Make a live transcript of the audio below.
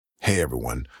Hey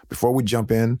everyone, before we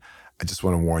jump in, I just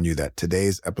want to warn you that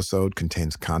today's episode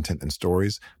contains content and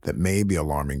stories that may be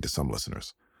alarming to some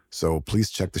listeners. So please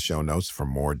check the show notes for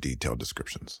more detailed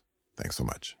descriptions. Thanks so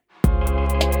much.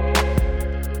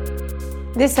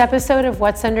 This episode of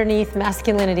What's Underneath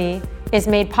Masculinity is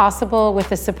made possible with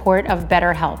the support of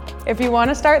BetterHelp. If you want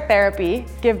to start therapy,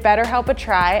 give BetterHelp a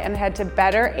try and head to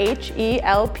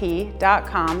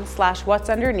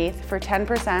betterhelp.com/whatsunderneath for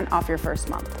 10% off your first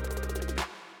month.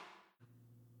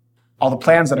 All the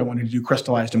plans that I wanted to do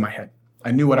crystallized in my head.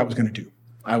 I knew what I was going to do.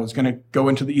 I was going to go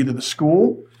into either the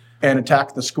school and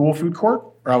attack the school food court,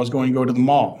 or I was going to go to the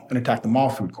mall and attack the mall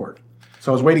food court.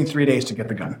 So I was waiting 3 days to get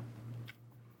the gun.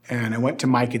 And I went to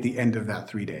Mike at the end of that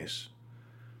 3 days.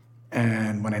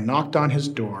 And when I knocked on his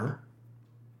door,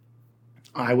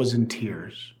 I was in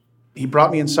tears. He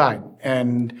brought me inside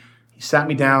and he sat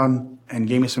me down and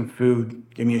gave me some food,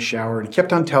 gave me a shower, and he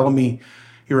kept on telling me,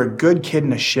 "You're a good kid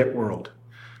in a shit world."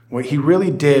 What he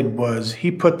really did was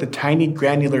he put the tiny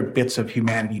granular bits of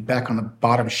humanity back on the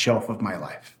bottom shelf of my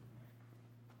life.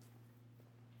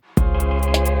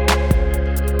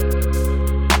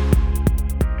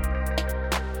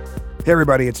 Hey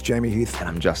everybody, it's Jamie Heath. And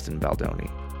I'm Justin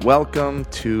Baldoni. Welcome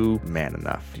to Man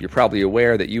Enough. You're probably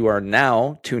aware that you are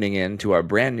now tuning in to our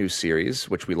brand new series,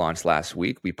 which we launched last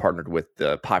week. We partnered with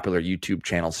the popular YouTube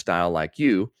channel Style Like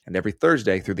You, and every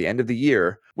Thursday through the end of the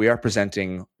year, we are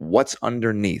presenting What's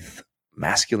Underneath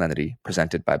Masculinity,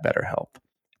 presented by BetterHelp.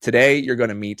 Today, you're going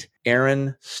to meet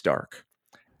Aaron Stark.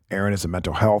 Aaron is a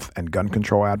mental health and gun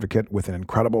control advocate with an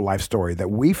incredible life story that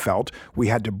we felt we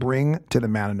had to bring to the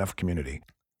Man Enough community.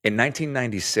 In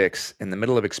 1996, in the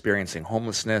middle of experiencing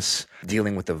homelessness,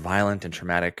 dealing with a violent and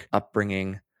traumatic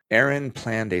upbringing, Aaron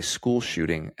planned a school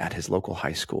shooting at his local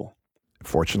high school.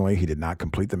 Fortunately, he did not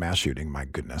complete the mass shooting, my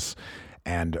goodness,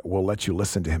 and we'll let you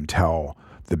listen to him tell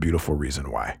the beautiful reason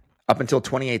why. Up until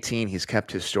 2018, he's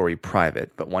kept his story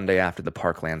private, but one day after the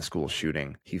Parkland school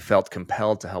shooting, he felt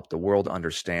compelled to help the world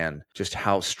understand just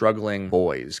how struggling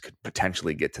boys could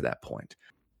potentially get to that point.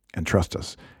 And trust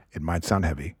us, it might sound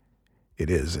heavy. It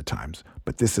is at times,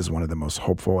 but this is one of the most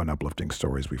hopeful and uplifting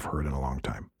stories we've heard in a long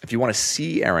time. If you want to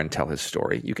see Aaron tell his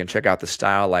story, you can check out the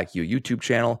Style Like You YouTube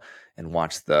channel and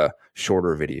watch the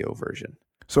shorter video version.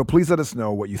 So please let us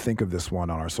know what you think of this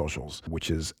one on our socials, which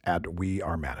is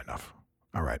 @WeAreManEnough.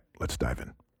 All right, let's dive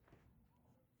in.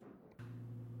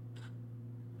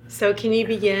 So can you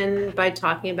begin by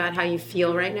talking about how you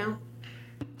feel right now?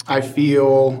 I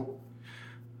feel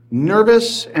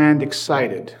nervous and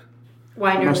excited.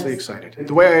 Why nervous? Mostly excited.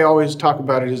 The way I always talk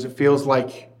about it is it feels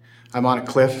like I'm on a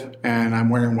cliff and I'm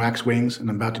wearing wax wings and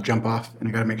I'm about to jump off and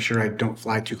I got to make sure I don't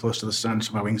fly too close to the sun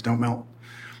so my wings don't melt.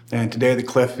 And today the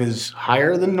cliff is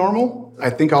higher than normal. I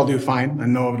think I'll do fine. I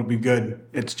know it'll be good.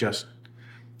 It's just,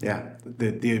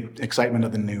 the excitement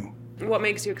of the new. What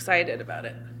makes you excited about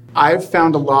it? I've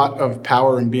found a lot of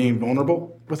power in being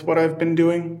vulnerable with what I've been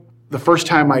doing. The first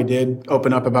time I did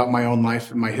open up about my own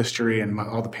life and my history and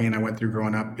all the pain I went through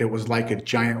growing up, it was like a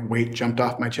giant weight jumped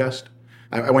off my chest.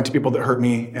 I went to people that hurt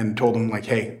me and told them like,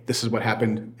 hey, this is what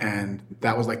happened. And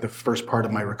that was like the first part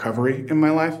of my recovery in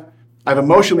my life. I've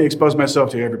emotionally exposed myself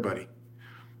to everybody,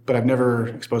 but I've never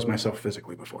exposed myself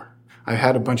physically before. I've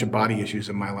had a bunch of body issues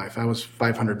in my life. I was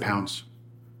 500 pounds,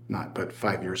 but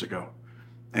 5 years ago.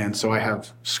 And so I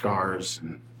have scars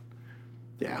and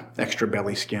extra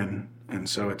belly skin. And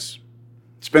so it's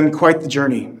been quite the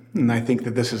journey, and I think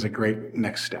that this is a great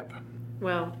next step.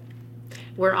 Well,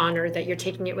 we're honored that you're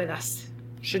taking it with us.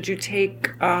 Should you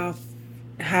take off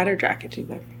hat or jacket, do you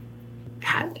think?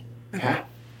 Hat? Hat?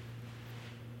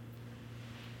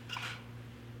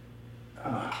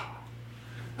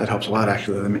 That helps a lot,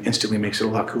 actually. That instantly makes it a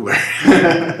lot cooler.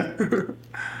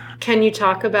 Can you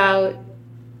talk about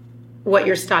what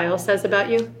your style says about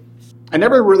you? I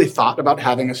never really thought about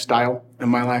having a style in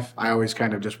my life. I always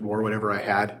kind of just wore whatever I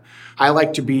had. I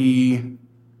like to be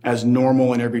as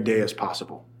normal and everyday as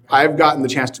possible. I've gotten the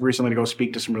chance to recently go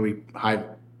speak to some really high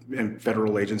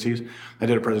federal agencies. I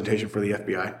did a presentation for the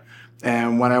FBI.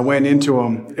 And when I went into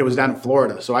them, it was down in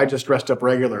Florida. So I just dressed up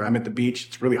regular. I'm at the beach.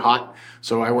 It's really hot.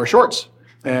 So I wear shorts.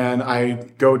 And I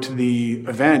go to the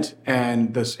event,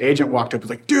 and this agent walked up and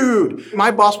was like, dude, my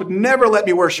boss would never let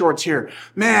me wear shorts here.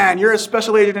 Man, you're a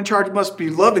special agent in charge, must be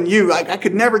loving you. I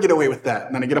could never get away with that.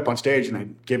 And then I get up on stage, and I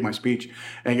gave my speech,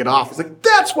 and I get off. It's like,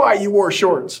 that's why you wore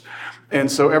shorts.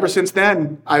 And so ever since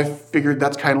then, I figured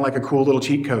that's kind of like a cool little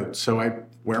cheat code. So I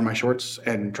wear my shorts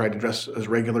and try to dress as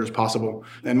regular as possible.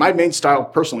 And my main style,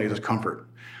 personally, is comfort.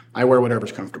 I wear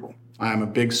whatever's comfortable. I'm a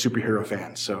big superhero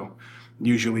fan, so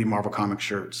usually Marvel Comics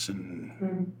shirts.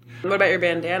 And What about your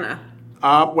bandana?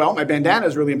 Well, my bandana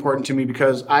is really important to me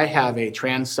because I have a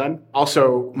trans son.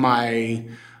 Also, my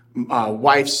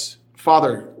wife's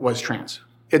father was trans.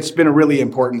 It's been a really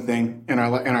important thing in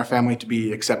our family to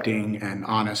be accepting and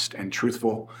honest and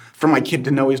truthful. For my kid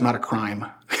to know he's not a crime.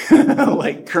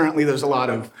 Like currently there's a lot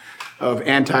of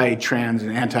anti-trans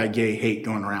and anti-gay hate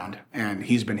going around, and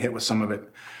he's been hit with some of it.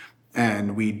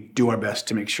 And we do our best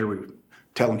to make sure we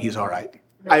tell him he's all right.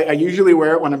 I usually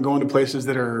wear it when I'm going to places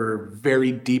that are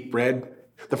very deep red.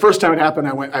 The first time it happened,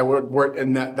 I worked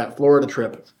in that Florida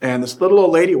trip, and this little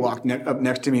old lady walked up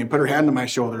next to me and put her hand on my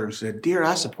shoulder and said, "Dear,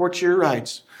 I support your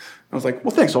rights." I was like,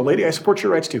 "Well, thanks, old lady. I support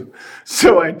your rights too."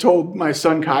 So I told my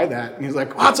son Kai that, and he's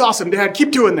like, "Well, that's awesome, Dad.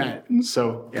 Keep doing that." And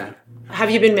so, yeah.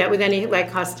 Have you been met with any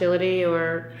hostility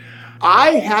or?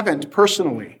 I haven't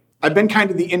personally. I've been kind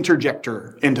of the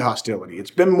interjector into hostility. It's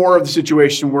been more of the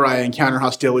situation where I encounter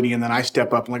hostility and then I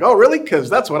step up and like, "Oh, really?" Because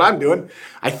that's what I'm doing.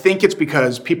 I think it's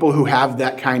because people who have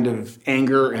that kind of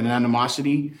anger and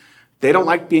animosity, they don't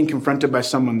like being confronted by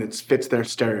someone that fits their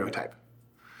stereotype.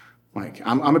 Like,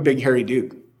 I'm a big, hairy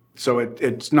dude. So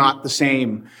it's not the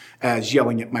same as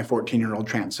yelling at my 14-year-old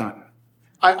trans son.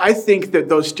 I think that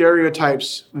those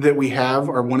stereotypes that we have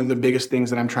are one of the biggest things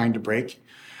that I'm trying to break.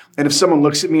 And if someone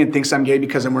looks at me and thinks I'm gay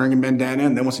because I'm wearing a bandana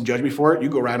and then wants to judge me for it, you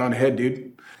go right on ahead,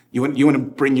 dude. You want to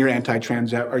bring your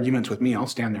anti-trans arguments with me, I'll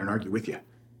stand there and argue with you.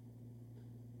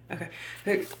 Okay.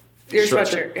 Your Sure.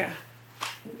 sweatshirt, yeah.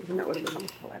 That would have been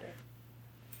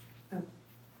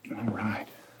All right.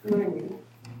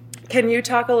 Can you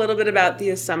talk a little bit about the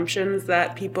assumptions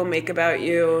that people make about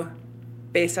you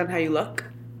based on how you look?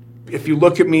 If you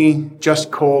look at me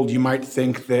just cold, you might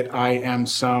think that I am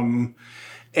some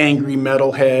angry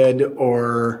metalhead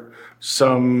or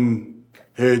some,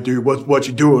 "Hey, dude, what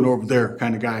you doing over there?"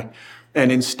 kind of guy.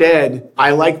 And instead,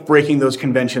 I like breaking those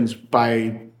conventions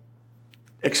by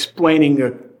explaining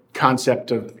a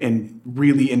concept in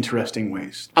really interesting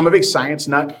ways. I'm a big science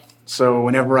nut, so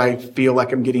whenever I feel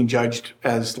like I'm getting judged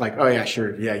as like, "Oh yeah,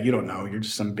 sure, yeah, you don't know, you're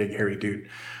just some big hairy dude,"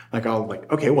 like I'll like,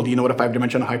 "Okay, well, do you know what a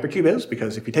 5-dimensional hypercube is?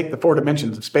 Because if you take the 4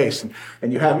 dimensions of space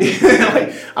and you have me,"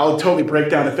 like, I'll totally break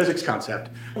down a physics concept.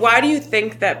 Why do you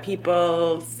think that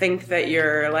people think that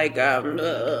you're like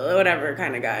whatever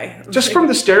kind of guy? Just from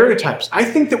the stereotypes. I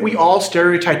think that we all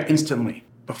stereotype instantly.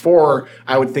 Before,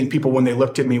 I would think people, when they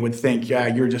looked at me, would think, "Yeah,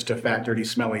 you're just a fat, dirty,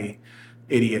 smelly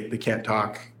idiot that can't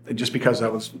talk," just because I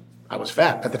was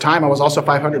fat. At the time, I was also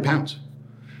 500 pounds.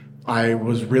 I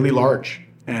was really large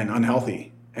and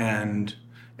unhealthy, and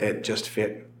it just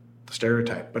fit the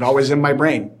stereotype. But always in my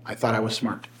brain, I thought I was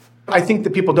smart. I think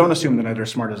that people don't assume that I'm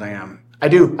as smart as I am. I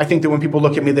do. I think that when people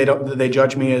look at me, they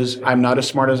judge me as I'm not as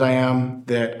smart as I am,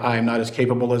 that I'm not as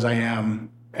capable as I am,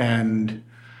 and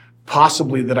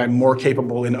possibly that I'm more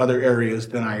capable in other areas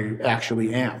than I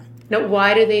actually am. No,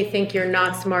 why do they think you're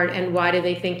not smart, and why do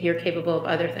they think you're capable of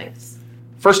other things?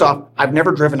 First off, I've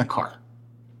never driven a car.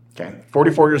 Okay,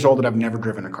 44 years old and I've never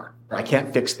driven a car. I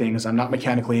can't fix things. I'm not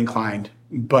mechanically inclined,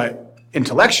 but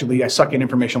intellectually, I suck in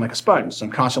information like a sponge. So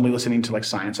I'm constantly listening to like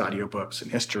science audiobooks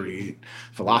and history,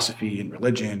 philosophy and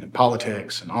religion and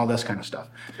politics and all this kind of stuff.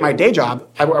 My day job,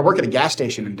 I work at a gas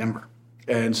station in Denver.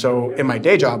 And so in my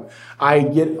day job, I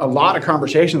get a lot of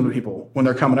conversations with people when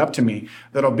they're coming up to me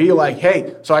that'll be like,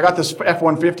 "Hey, so I got this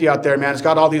F-150 out there, man. It's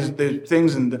got all these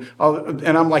things." And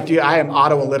I'm like, "Dude, I am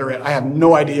auto illiterate. I have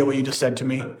no idea what you just said to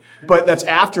me." But that's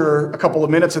after a couple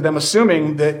of minutes of them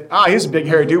assuming that, he's a big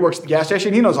hairy dude, works at the gas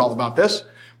station. He knows all about this.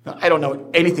 I don't know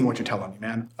anything what you're telling me,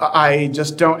 man. I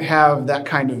just don't have that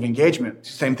kind of engagement.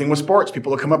 Same thing with sports. People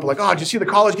will come up and like, "Oh, did you see the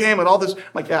college game and all this?" I'm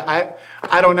like, "Yeah,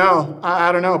 I don't know.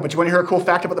 I don't know. But you want to hear a cool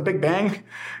fact about the Big Bang?"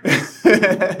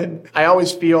 I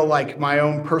always feel like my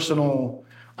own personal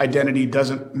identity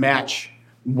doesn't match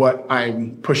what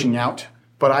I'm pushing out.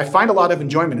 But I find a lot of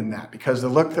enjoyment in that because the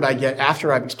look that I get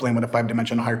after I've explained what a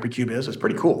 5-dimensional hypercube is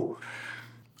pretty cool.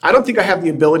 I don't think I have the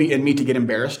ability in me to get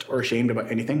embarrassed or ashamed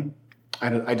about anything.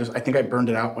 I think I burned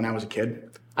it out when I was a kid.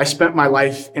 I spent my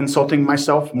life insulting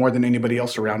myself more than anybody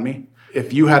else around me.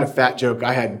 If you had a fat joke,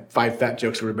 I had 5 fat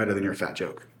jokes that were better than your fat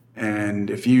joke. And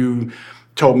if you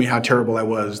told me how terrible I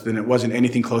was, then it wasn't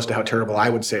anything close to how terrible I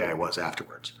would say I was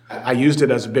afterwards. I used it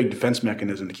as a big defense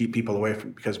mechanism to keep people away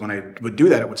from, because when I would do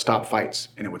that, it would stop fights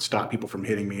and it would stop people from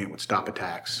hitting me. It would stop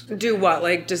attacks. Do what?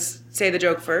 Like just say the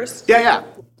joke first? Yeah.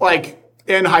 Like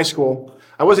in high school,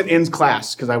 I wasn't in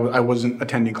class because I wasn't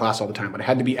attending class all the time, but I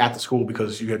had to be at the school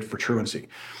because you had for truancy.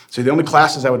 So the only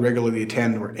classes I would regularly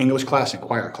attend were English class and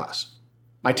choir class.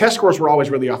 My test scores were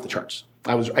always really off the charts.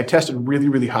 I tested really,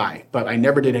 really high, but I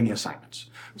never did any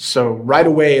assignments. So right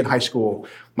away in high school,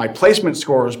 my placement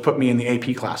scores put me in the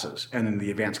AP classes and in the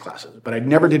advanced classes, but I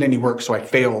never did any work, so I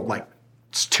failed like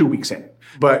It's 2 weeks in.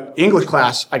 But English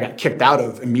class, I got kicked out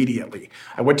of immediately.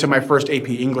 I went to my first AP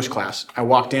English class. I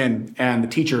walked in, and the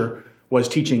teacher was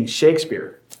teaching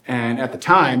Shakespeare. And at the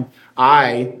time,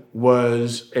 I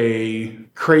was a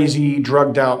crazy,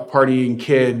 drugged-out, partying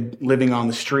kid living on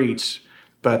the streets.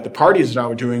 But the parties that I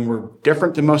was doing were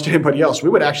different than most anybody else. We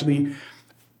would actually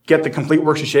get the complete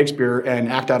works of Shakespeare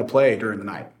and act out a play during the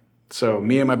night. So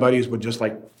me and my buddies would just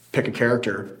like pick a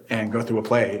character and go through a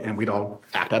play, and we'd all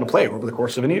act out a play over the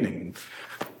course of an evening and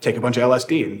take a bunch of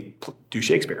LSD and do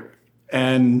Shakespeare.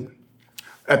 And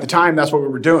at the time, that's what we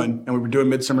were doing, and we were doing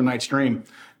Midsummer Night's Dream.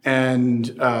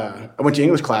 And I went to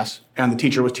English class, and the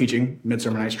teacher was teaching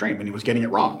Midsummer Night's Dream, and he was getting it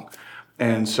wrong.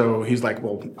 And so he's like,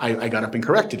 well, I got up and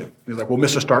corrected him. He's like, well,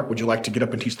 Mr. Stark, would you like to get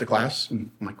up and teach the class? And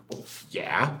I'm like, well,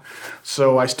 yeah.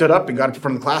 So I stood up and got up in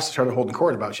front of the class and started holding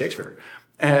court about Shakespeare.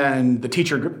 And the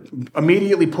teacher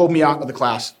immediately pulled me out of the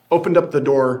class, opened up the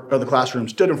door of the classroom,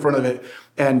 stood in front of it,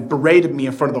 and berated me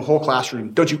in front of the whole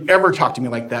classroom. Don't you ever talk to me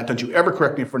like that. Don't you ever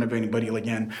correct me in front of anybody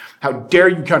again. How dare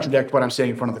you contradict what I'm saying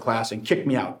in front of the class, and kicked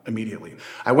me out immediately.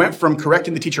 I went from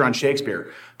correcting the teacher on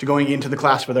Shakespeare to going into the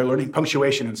class where they're learning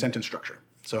punctuation and sentence structure.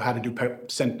 So how to do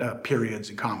periods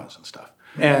and commas and stuff.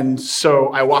 And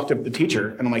so I walked up to the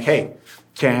teacher, and I'm like, hey,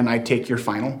 can I take your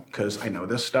final? Because I know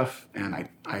this stuff, and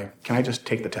can I just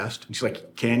take the test? And she's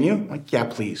like, can you? I'm like, yeah,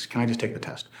 please. Can I just take the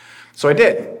test? So I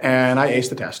did, and I aced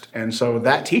the test. And so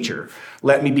that teacher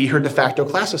let me be her de facto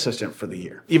class assistant for the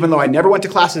year. Even though I never went to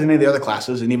classes in any of the other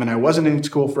classes, and even I wasn't in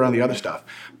school for any of the other stuff,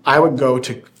 I would go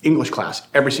to English class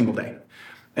every single day.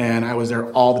 And I was there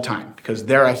all the time, because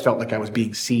there I felt like I was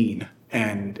being seen,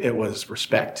 and it was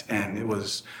respect, and it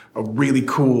was a really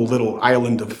cool little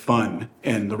island of fun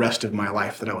in the rest of my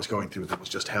life that I was going through that was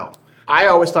just hell. I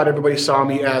always thought everybody saw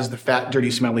me as the fat,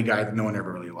 dirty, smelly guy that no one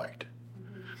ever really liked.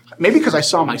 Maybe because I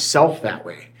saw myself that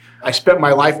way. I spent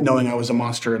my life knowing I was a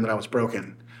monster and that I was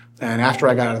broken. And after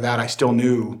I got out of that, I still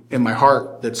knew in my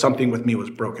heart that something with me was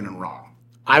broken and wrong.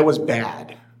 I was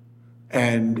bad.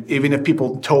 And even if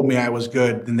people told me I was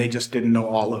good, then they just didn't know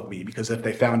all of me, because if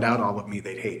they found out all of me,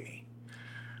 they'd hate me.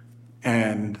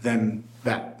 And then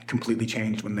that completely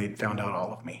changed when they found out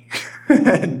all of me.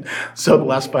 And so the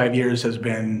last 5 years has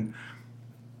been,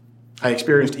 I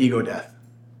experienced ego death.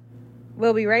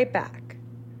 We'll be right back.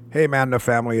 Hey, Man Enough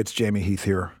family, it's Jamie Heath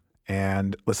here.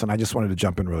 And listen, I just wanted to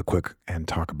jump in really quick and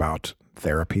talk about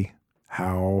therapy.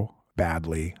 How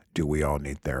badly do we all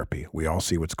need therapy? We all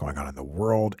see what's going on in the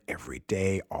world every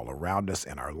day, all around us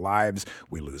in our lives.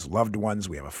 We lose loved ones.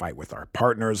 We have a fight with our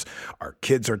partners. Our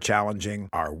kids are challenging.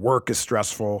 Our work is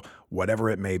stressful. Whatever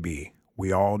it may be,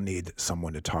 we all need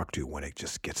someone to talk to when it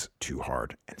just gets too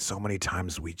hard. And so many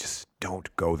times we just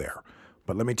don't go there.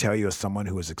 But let me tell you, as someone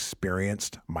who has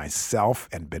experienced myself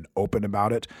and been open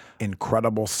about it,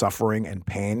 incredible suffering and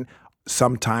pain,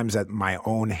 sometimes at my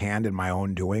own hand and my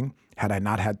own doing, had I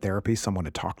not had therapy, someone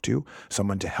to talk to,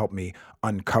 someone to help me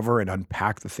uncover and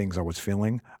unpack the things I was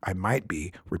feeling, I might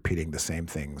be repeating the same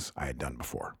things I had done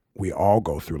before. We all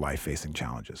go through life facing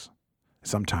challenges.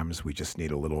 Sometimes we just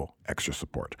need a little extra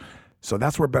support. So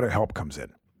that's where BetterHelp comes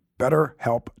in.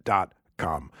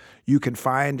 BetterHelp.com. You can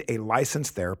find a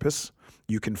licensed therapist.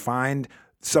 You can find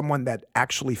someone that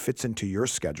actually fits into your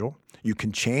schedule. You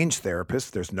can change therapists.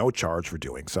 There's no charge for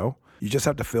doing so. You just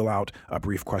have to fill out a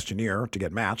brief questionnaire to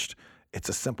get matched. It's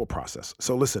a simple process.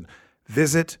 So listen,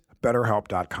 visit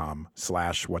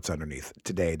BetterHelp.com/what'sunderneath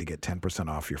today to get 10%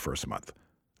 off your first month.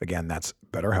 Again, that's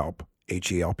BetterHelp,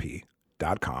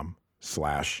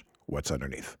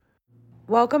 HELP.com/what'sunderneath.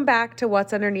 Welcome back to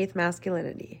What's Underneath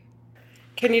Masculinity.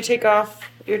 Can you take off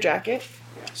your jacket?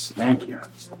 Yes, thank you.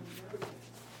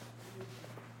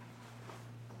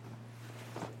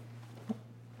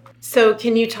 So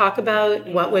can you talk about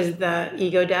what was the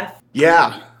ego death?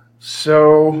 Yeah.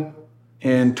 So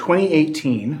in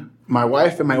 2018, my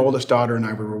wife and my oldest daughter and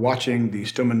I, we were watching the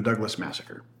Stoneman Douglas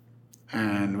massacre.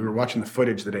 And we were watching the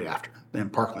footage the day after in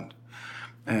Parkland.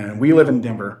 And we live in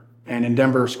Denver. And in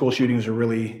Denver, school shootings are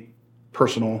really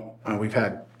personal. We've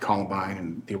had Columbine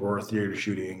and the Aurora Theater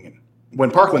shooting. And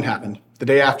when Parkland happened, the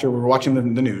day after, we were watching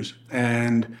the news,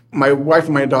 and my wife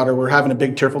and my daughter were having a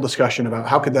big tearful discussion about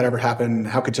how could that ever happen?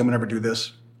 How could someone ever do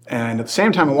this? And at the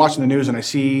same time, I'm watching the news, and I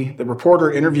see the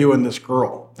reporter interviewing this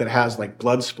girl that has like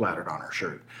blood splattered on her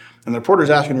shirt. And the reporter's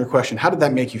asking her a question, how did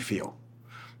that make you feel?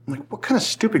 I'm like, what kind of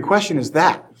stupid question is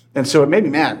that? And so it made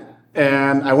me mad.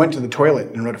 And I went to the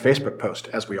toilet and wrote a Facebook post,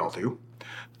 as we all do.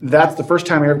 That's the first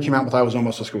time I ever came out with I was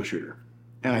almost a school shooter.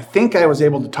 And I think I was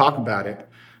able to talk about it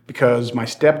because my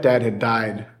stepdad had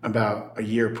died about a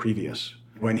year previous.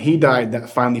 When he died, that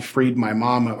finally freed my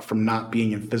mom up from not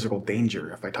being in physical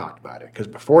danger if I talked about it. Because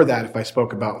before that, if I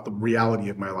spoke about the reality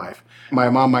of my life, my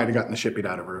mom might have gotten the shit beat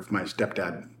out of her if my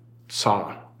stepdad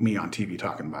saw me on TV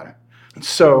talking about it.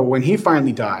 So when he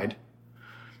finally died,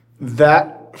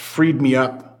 that freed me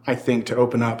up, I think, to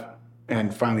open up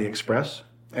and finally express.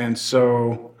 And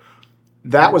so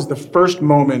that was the first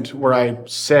moment where I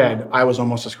said I was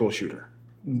almost a school shooter.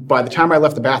 By the time I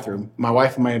left the bathroom, my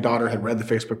wife and my daughter had read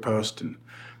the Facebook post, and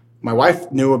my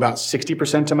wife knew about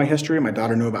 60% of my history. My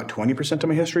daughter knew about 20% of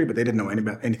my history, but they didn't know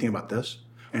anything about this.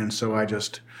 And so I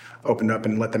just opened up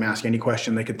and let them ask any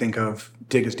question they could think of,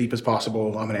 dig as deep as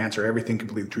possible. I'm going to answer everything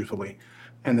completely truthfully.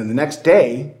 And then the next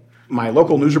day, my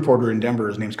local news reporter in Denver,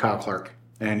 his name's Kyle Clark,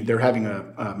 and they're having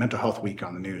a mental health week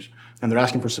on the news, and they're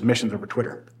asking for submissions over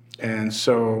Twitter. And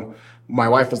so my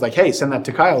wife was like, hey, send that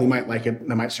to Kyle. He might like it.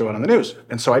 And I might show it on the news.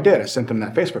 And so I did. I sent them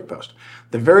that Facebook post.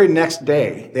 The very next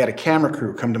day, they had a camera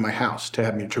crew come to my house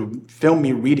to film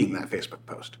me reading that Facebook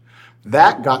post.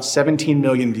 That got 17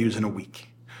 million views in a week.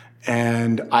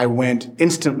 And I went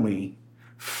instantly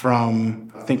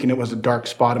from thinking it was a dark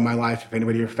spot in my life. If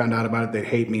anybody ever found out about it, they'd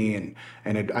hate me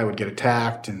and I would get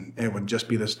attacked and it would just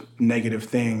be this negative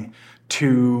thing,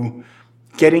 to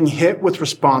getting hit with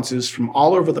responses from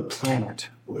all over the planet.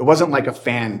 It wasn't like a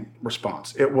fan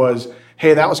response. It was,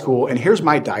 hey, that was cool, and here's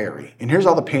my diary, and here's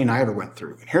all the pain I ever went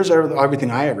through, and here's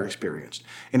everything I ever experienced.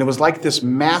 And it was like this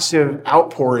massive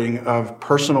outpouring of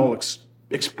personal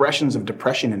expressions of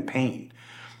depression and pain.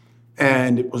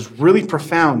 And it was really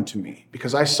profound to me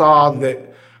because I saw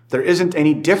that there isn't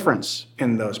any difference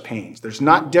in those pains. There's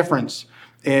not difference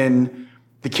in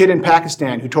the kid in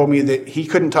Pakistan who told me that he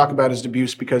couldn't talk about his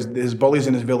abuse because his bullies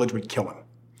in his village would kill him.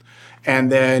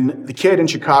 And then the kid in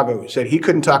Chicago who said he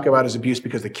couldn't talk about his abuse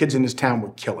because the kids in his town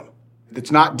would kill him.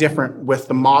 It's not different with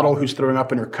the model who's throwing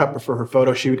up in her cup before her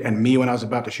photo shoot and me when I was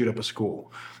about to shoot up a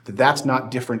school. That's not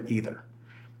different either.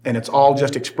 And it's all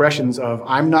just expressions of,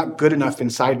 I'm not good enough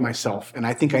inside myself, and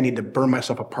I think I need to burn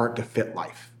myself apart to fit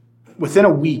life. Within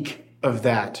a week of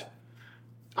that,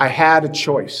 I had a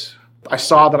choice. I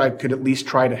saw that I could at least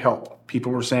try to help.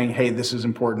 People were saying, hey, this is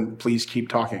important, please keep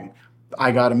talking. I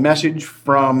got a message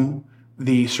from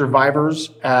the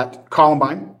survivors at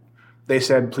Columbine. They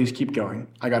said, please keep going.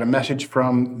 I got a message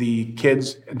from the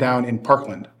kids down in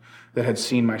Parkland that had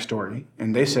seen my story,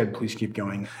 and they said, please keep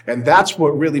going. And that's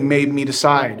what really made me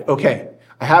decide, okay,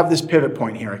 I have this pivot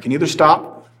point here. I can either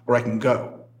stop or I can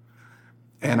go.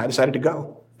 And I decided to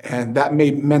go. And that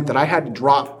meant that I had to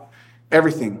drop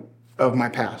everything of my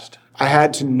past. I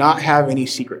had to not have any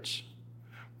secrets.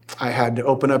 I had to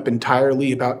open up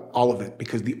entirely about all of it,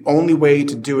 because the only way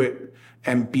to do it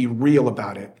and be real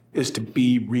about it is to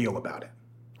be real about it.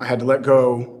 I had to let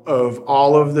go of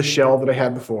all of the shell that I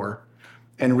had before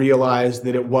and realize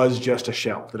that it was just a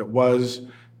shell, that it was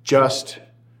just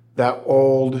that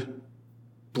old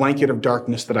blanket of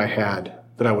darkness that I had,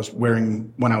 that I was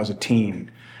wearing when I was a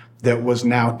teen, that was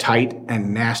now tight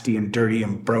and nasty and dirty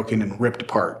and broken and ripped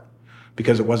apart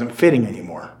because it wasn't fitting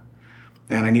anymore.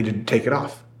 And I needed to take it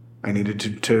off. I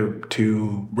needed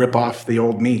to rip off the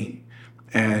old me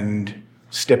and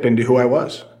step into who I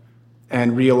was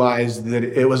and realize that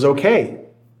it was okay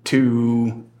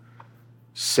to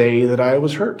say that I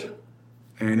was hurt.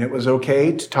 And it was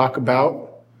okay to talk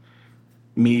about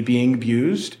me being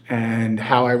abused and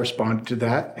how I responded to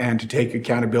that, and to take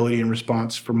accountability and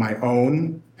response for my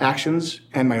own actions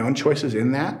and my own choices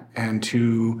in that, and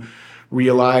to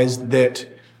realize that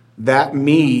that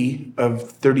me of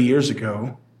 30 years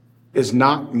ago is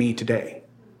not me today.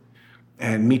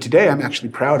 And me today, I'm actually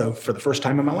proud of for the first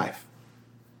time in my life.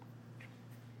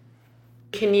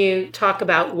 Can you talk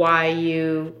about why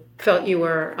you felt you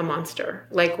were a monster?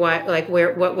 Like why, like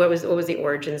where, what was the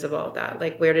origins of all of that?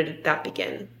 Like where did that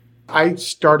begin? I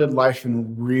started life in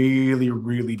a really,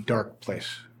 really dark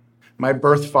place. My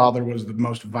birth father was the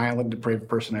most violent, depraved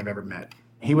person I've ever met.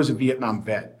 He was a Vietnam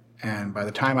vet, and by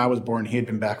the time I was born, he had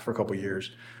been back for a couple of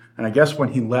years. And I guess when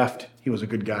he left, he was a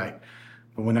good guy.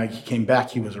 But when he came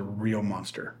back, he was a real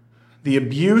monster. The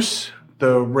abuse,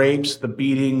 the rapes, the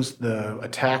beatings, the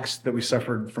attacks that we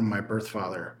suffered from my birth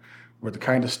father were the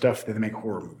kind of stuff that they make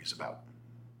horror movies about.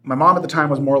 My mom at the time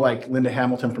was more like Linda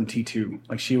Hamilton from T2.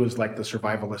 Like, she was like the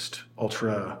survivalist,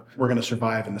 ultra, we're going to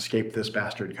survive and escape this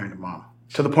bastard kind of mom.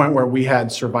 To the point where we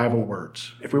had survival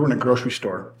words. If we were in a grocery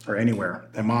store or anywhere,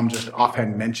 and mom just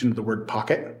offhand mentioned the word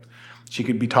pocket, she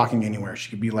could be talking anywhere. She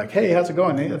could be like, hey, how's it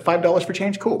going? Hey, $5 for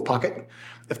change? Cool, pocket.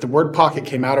 If the word pocket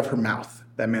came out of her mouth,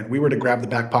 that meant we were to grab the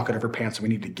back pocket of her pants and we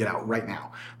need to get out right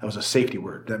now. That was a safety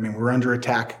word. That meant we're under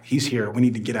attack. He's here. We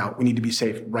need to get out. We need to be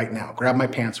safe right now. Grab my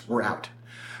pants. We're out.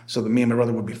 so that me and my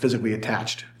brother would be physically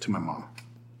attached to my mom.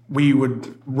 We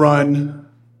would run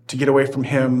to get away from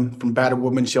him, from battered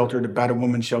woman shelter to battered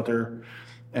woman shelter.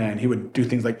 And he would do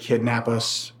things like kidnap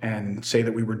us and say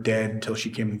that we were dead until she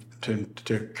came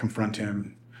to confront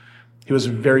him. He was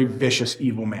a very vicious,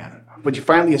 evil man. When she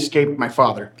finally escaped my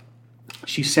father,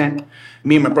 she sent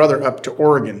me and my brother up to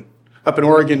Oregon. Up in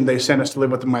Oregon, they sent us to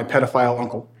live with my pedophile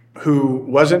uncle, who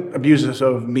wasn't abusive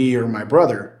of me or my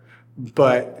brother,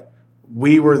 but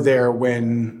we were there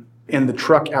when, in the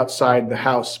truck outside the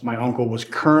house, my uncle was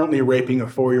currently raping a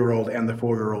 4-year-old and the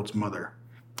 4-year-old's mother.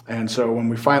 And so when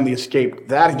we finally escaped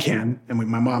that again, and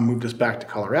my mom moved us back to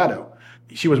Colorado,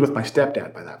 she was with my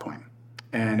stepdad by that point.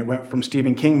 And it went from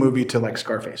Stephen King movie to like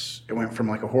Scarface. It went from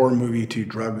like a horror movie to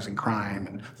drugs and crime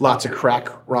and lots of crack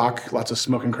rock, lots of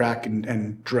smoking crack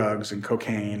and drugs and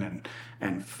cocaine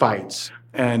and fights.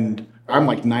 And I'm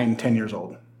like 9, 10 years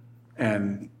old.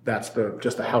 And that's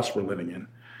just the house we're living in.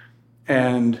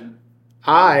 And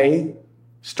I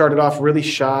started off really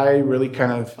shy, really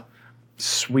kind of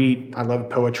sweet. I loved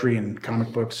poetry and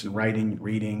comic books and writing and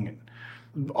reading.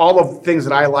 All of the things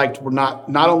that I liked were not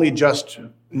only just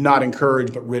not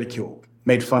encouraged, but ridiculed,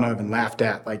 made fun of and laughed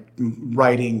at, like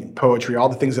writing and poetry, all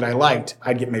the things that I liked,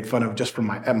 I'd get made fun of just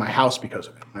at my house because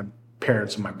of it. My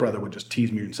parents and my brother would just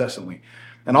tease me incessantly.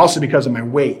 And also because of my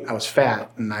weight, I was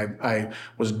fat and I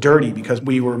was dirty because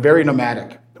we were very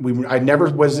nomadic. I never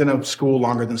was in a school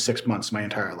longer than 6 months my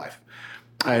entire life.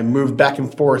 I moved back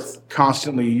and forth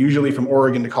constantly, usually from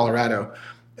Oregon to Colorado,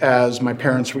 as my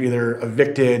parents were either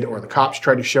evicted or the cops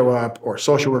tried to show up or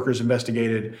social workers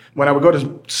investigated. When I would go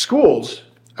to schools,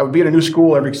 I would be in a new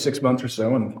school every 6 months or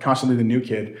so and constantly the new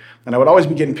kid. And I would always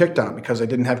be getting picked on because I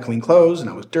didn't have clean clothes and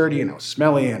I was dirty and I was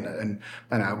smelly and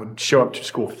I would show up to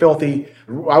school filthy.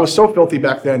 I was so filthy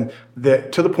back then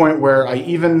that to the point where I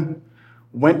even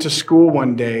went to school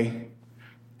one day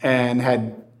and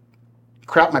had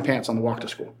crapped my pants on the walk to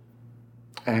school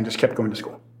and just kept going to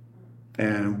school.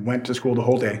 And went to school the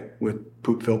whole day with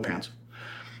poop-filled pants.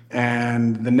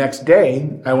 And the next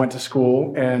day, I went to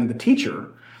school, and the teacher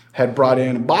had brought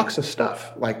in a box of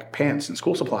stuff, like pants and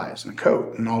school supplies and a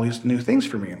coat and all these new things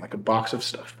for me, and like a box of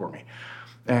stuff for me.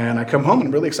 And I come home and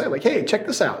I'm really excited, like, hey, check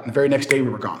this out. And the very next day, we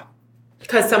were gone.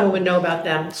 Because someone would know about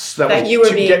them. So that you were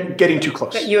getting too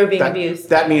close. That you were being abused.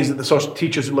 That means that the social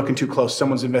teachers are looking too close.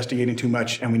 Someone's investigating too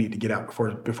much, and we need to get out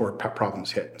before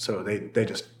problems hit. So they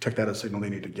just took that as a signal they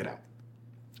need to get out.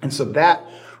 And so that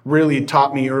really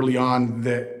taught me early on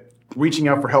that reaching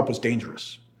out for help was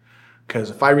dangerous. Because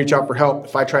if I reach out for help,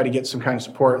 if I try to get some kind of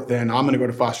support, then I'm going to go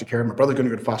to foster care. My brother's going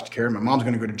to go to foster care. My mom's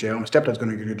going to go to jail. My stepdad's going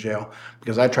to go to jail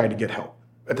because I tried to get help.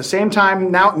 At the same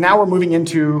time, now we're moving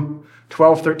into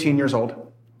 12, 13 years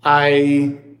old.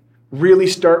 I really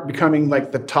start becoming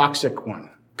like the toxic one.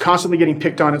 Constantly getting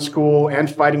picked on at school and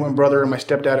fighting with my brother and my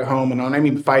stepdad at home. And when I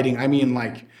mean fighting, I mean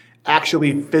like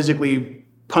actually physically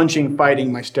punching,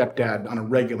 fighting my stepdad on a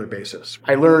regular basis.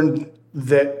 I learned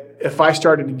that if I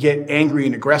started to get angry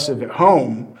and aggressive at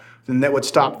home, then that would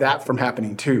stop that from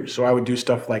happening too. So I would do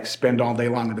stuff like spend all day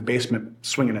long in the basement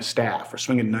swinging a staff or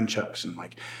swinging nunchucks and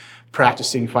like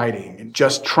practicing fighting and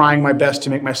just trying my best to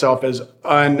make myself as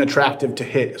unattractive to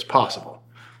hit as possible.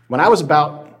 When I was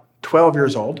about 12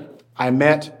 years old, I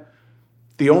met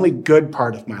the only good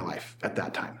part of my life at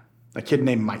that time, a kid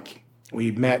named Mike.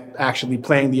 We met actually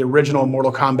playing the original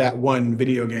Mortal Kombat 1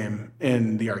 video game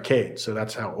in the arcade, so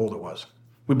that's how old it was.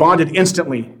 We bonded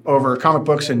instantly over comic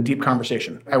books and deep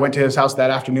conversation. I went to his house that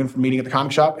afternoon for a meeting at the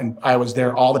comic shop, and I was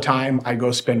there all the time. I'd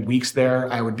go spend weeks there.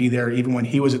 I would be there even when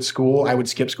he was at school. I would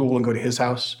skip school and go to his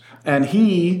house. And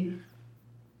he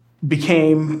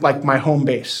became like my home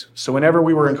base. So whenever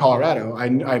we were in Colorado,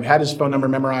 I had his phone number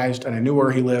memorized, and I knew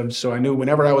where he lived, so I knew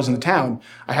whenever I was in the town,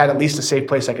 I had at least a safe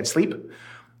place I could sleep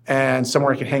and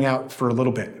somewhere I could hang out for a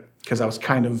little bit because I was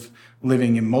kind of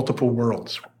living in multiple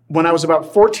worlds. When I was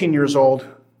about 14 years old,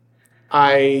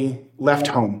 I left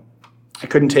home. I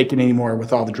couldn't take it anymore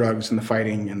with all the drugs and the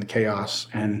fighting and the chaos,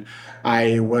 and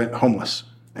I went homeless.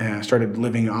 And I started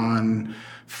living on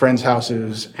friends'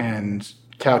 houses and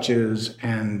couches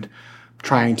and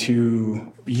trying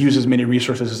to use as many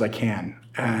resources as I can.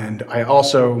 And I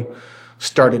also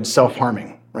started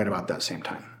self-harming right about that same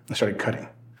time. I started cutting.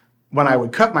 When I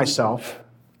would cut myself,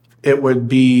 it would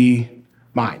be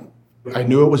mine. I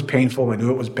knew it was painful, I knew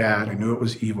it was bad, I knew it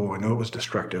was evil, I knew it was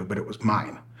destructive, but it was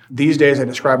mine. These days, I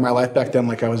describe my life back then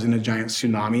like I was in a giant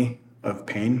tsunami of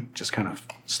pain, just kind of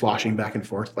sloshing back and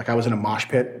forth. Like I was in a mosh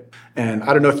pit. And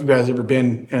I don't know if you guys ever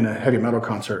been in a heavy metal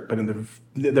concert, but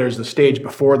there's the stage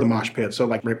before the mosh pit. So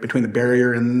like right between the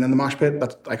barrier and then the mosh pit,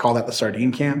 I call that the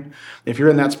sardine can. If you're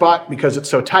in that spot, because it's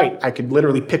so tight, I could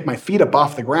literally pick my feet up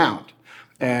off the ground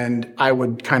and I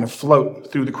would kind of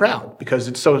float through the crowd because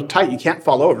it's so tight, you can't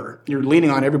fall over. You're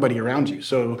leaning on everybody around you.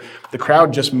 So the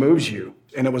crowd just moves you.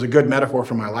 And it was a good metaphor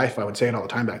for my life. I would say it all the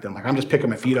time back then. Like, I'm just picking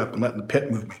my feet up and letting the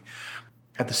pit move me.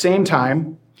 At the same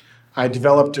time, I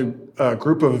developed a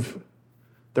group of,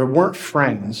 there weren't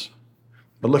friends,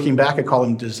 but looking back, I call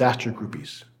them disaster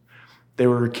groupies. They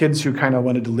were kids who kind of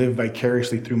wanted to live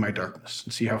vicariously through my darkness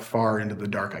and see how far into the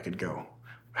dark I could go,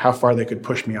 how far they could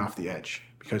push me off the edge,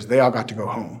 because they all got to go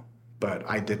home, but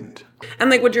I didn't. And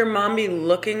like, would your mom be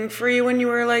looking for you when you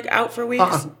were like out for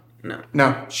weeks?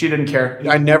 No, she didn't care.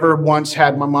 I never once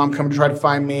had my mom come to try to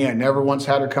find me. I never once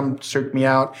had her come search me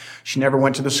out. She never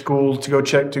went to the school to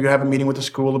go have a meeting with the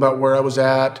school about where I was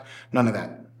at. None of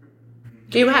that.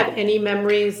 Do you have any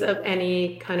memories of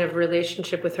any kind of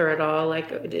relationship with her at all? Like,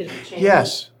 did it change?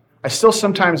 Yes. I still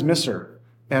sometimes miss her.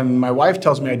 And my wife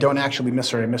tells me I don't actually miss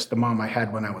her. I miss the mom I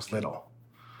had when I was little.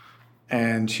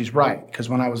 And she's right, because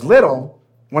when I was little,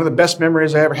 one of the best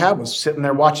memories I ever had was sitting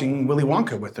there watching Willy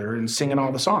Wonka with her and singing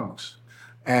all the songs.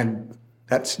 And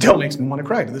that still makes me want to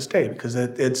cry to this day, because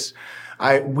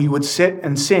we would sit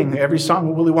and sing every song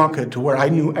of Willy Wonka to where I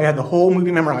knew I had the whole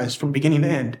movie memorized from beginning to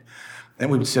end.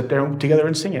 And we would sit there together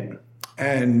and sing it.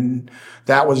 And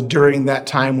that was during that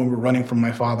time when we were running from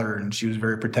my father, and she was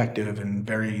very protective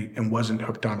and wasn't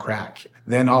hooked on crack.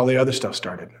 Then all the other stuff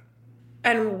started.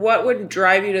 And what would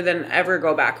drive you to then ever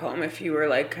go back home if you were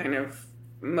like kind of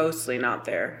mostly not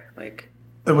there? Like,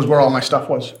 it was where all my stuff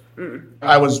was.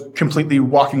 I was completely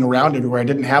walking around everywhere. I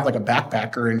didn't have like a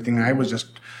backpack or anything. I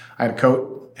had a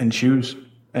coat and shoes,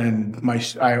 and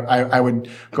I would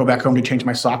go back home to change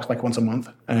my socks like once a month,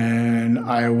 and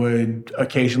I would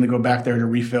occasionally go back there to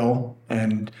refill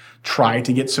and try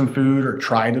to get some food or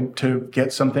try to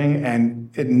get something.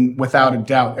 And without a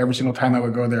doubt, every single time I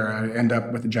would go there, I would end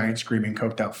up with a giant screaming,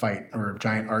 coked out fight or a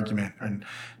giant argument, and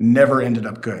never ended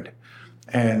up good.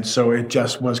 And so it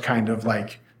just was kind of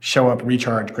like show up,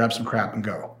 recharge, grab some crap, and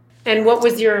go. And what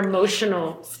was your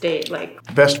emotional state like?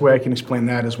 The best way I can explain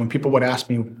that is when people would ask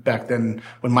me back then,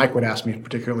 when Mike would ask me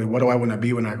particularly, what do I want to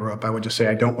be when I grow up? I would just say,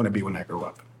 I don't want to be when I grow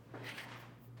up.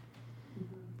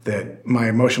 That my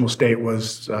emotional state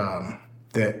was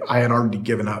that I had already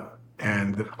given up.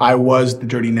 And I was the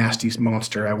dirty, nasty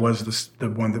monster. I was the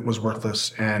one that was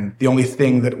worthless. And the only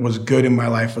thing that was good in my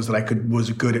life was that I was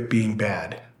good at being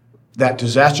bad. That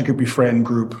disaster groupie friend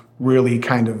group really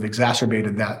kind of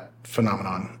exacerbated that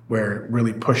phenomenon, where it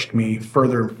really pushed me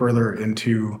further and further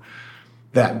into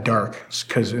that dark.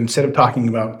 Because instead of talking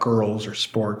about girls or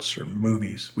sports or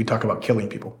movies, we talk about killing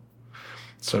people.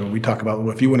 So we talk about,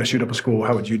 well, if you want to shoot up a school,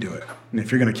 how would you do it? And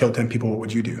if you're going to kill 10 people, what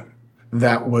would you do?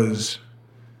 That was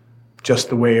just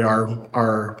the way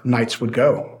our nights would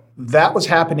go. That was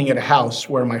happening at a house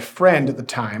where my friend at the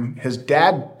time, his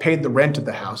dad paid the rent of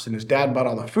the house, and his dad bought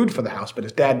all the food for the house, but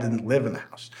his dad didn't live in the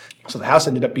house. So the house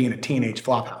ended up being a teenage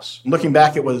flop house. Looking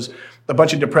back, it was a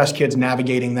bunch of depressed kids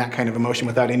navigating that kind of emotion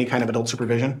without any kind of adult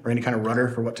supervision or any kind of rudder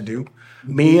for what to do.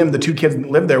 Me and the two kids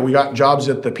that lived there, we got jobs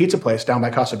at the pizza place down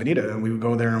by Casa Bonita, and we would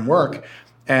go there and work.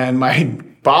 And my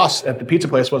boss at the pizza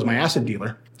place was my acid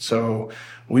dealer. So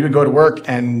we would go to work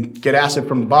and get acid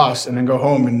from the boss and then go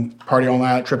home and party all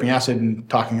night, tripping acid and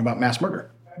talking about mass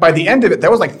murder. By the end of it, there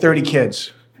was like 30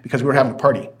 kids because we were having a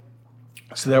party.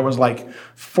 So there was like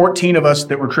 14 of us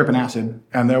that were tripping acid,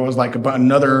 and there was like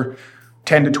another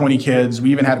 10 to 20 kids.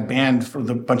 We even had a band for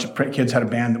the bunch of kids had a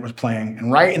band that was playing.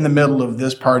 And right in the middle of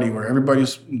this party where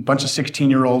everybody's a bunch of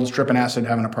 16-year-olds tripping acid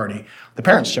having a party, the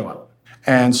parents show up.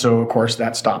 And so, of course,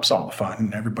 that stops all the fun,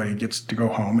 and everybody gets to go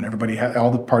home, and all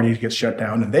the parties get shut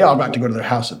down, and they all got to go to their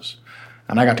houses.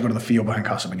 And I got to go to the field behind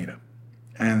Casa Bonita.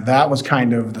 And that was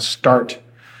kind of the start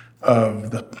of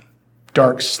the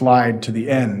dark slide to the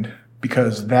end,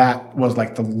 because that was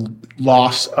like the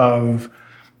loss of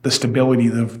the stability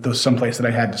of the someplace that I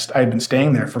had been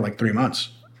staying there for like 3 months.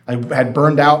 I had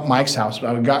burned out Mike's house.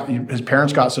 His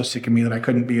parents got so sick of me that I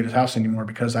couldn't be at his house anymore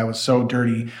because I was so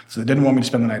dirty. So they didn't want me to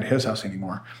spend the night at his house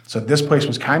anymore. So this place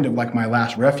was kind of like my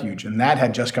last refuge, and that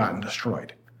had just gotten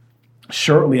destroyed.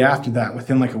 Shortly after that,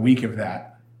 within like a week of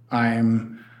that,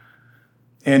 I'm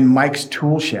in Mike's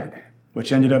tool shed,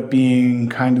 which ended up being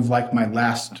kind of like my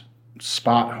last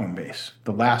spot home base,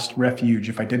 the last refuge.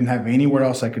 If I didn't have anywhere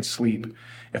else I could sleep,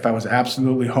 if I was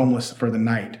absolutely homeless for the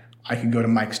night, I could go to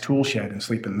Mike's tool shed and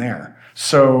sleep in there.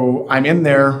 So I'm in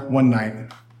there one night,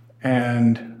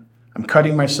 and I'm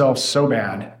cutting myself so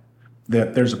bad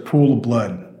that there's a pool of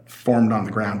blood formed on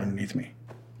the ground underneath me.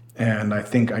 And I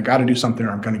think I got to do something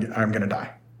or I'm going to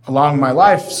die. Along my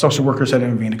life, social workers had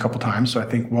intervened a couple times. So I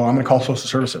think, well, I'm going to call social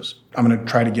services. I'm going to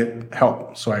try to get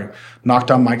help. So I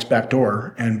knocked on Mike's back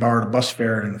door and borrowed a bus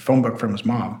fare and a phone book from his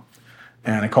mom.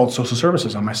 And I called social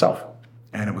services on myself.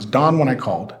 And it was dawn when I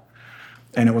called.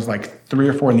 And it was like 3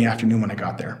 or 4 in the afternoon when I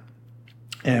got there.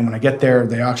 And when I get there,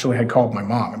 they actually had called my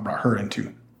mom and brought her in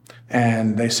too.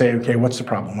 And they say, okay, what's the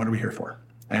problem? What are we here for?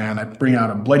 And I bring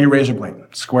out a bloody razor blade,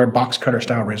 square box cutter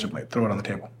style razor blade, throw it on the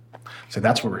table. I say,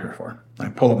 that's what we're here for. And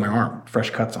I pull up my arm, fresh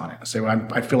cuts on it. I say, well,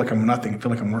 I feel like I'm nothing. I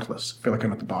feel like I'm worthless. I feel like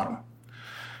I'm at the bottom.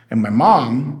 And my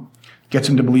mom gets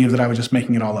him to believe that I was just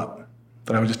making it all up,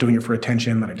 that I was just doing it for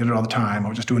attention, that I did it all the time. I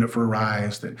was just doing it for a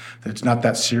rise, that it's not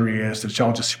that serious, that it's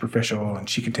all just superficial and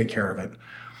she can take care of it.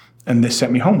 And they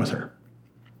sent me home with her.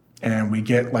 And we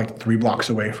get like 3 blocks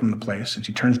away from the place and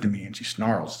she turns to me and she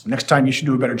snarls, next time you should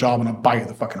do a better job and I'll buy you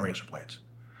the fucking razor blades.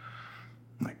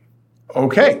 I'm like,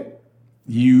 okay.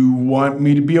 You want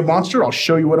me to be a monster? I'll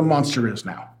show you what a monster is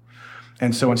now.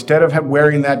 And so instead of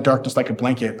wearing that darkness like a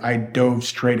blanket, I dove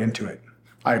straight into it.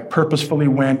 I purposefully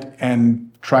went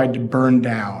and tried to burn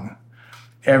down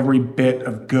every bit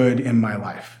of good in my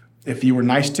life. If you were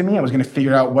nice to me, I was going to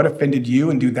figure out what offended you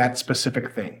and do that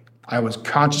specific thing. I was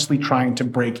consciously trying to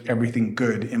break everything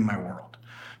good in my world.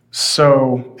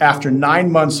 So after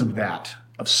 9 months of that,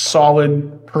 of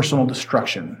solid personal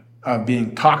destruction, of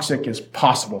being toxic as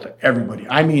possible to everybody.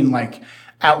 I mean, like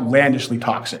outlandishly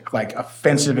toxic, like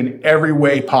offensive in every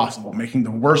way possible, making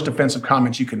the worst offensive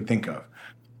comments you can think of.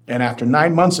 And after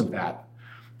 9 months of that,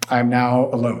 I'm now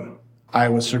alone. I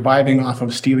was surviving off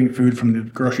of stealing food from the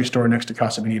grocery store next to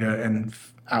Casa Bonita and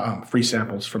free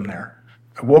samples from there.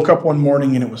 I woke up one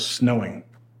morning and it was snowing.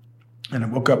 And I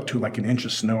woke up to like an inch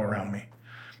of snow around me.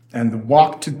 And the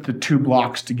walk to the 2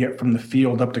 blocks to get from the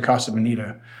field up to Casa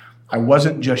Bonita, I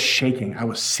wasn't just shaking, I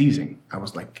was seizing. I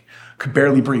was like, could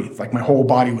barely breathe. Like my whole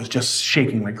body was just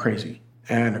shaking like crazy.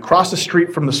 And across the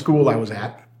street from the school I was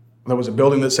at, there was a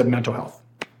building that said mental health.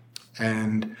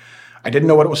 And I didn't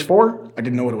know what it was for. I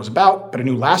didn't know what it was about, but I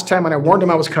knew last time when I warned them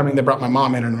I was coming, they brought my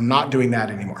mom in and I'm not doing that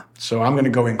anymore. So I'm gonna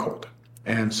go in cold.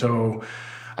 And so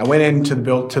I went into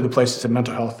the place that said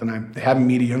mental health and they had me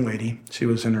meet a young lady. She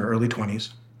was in her early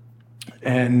 20s.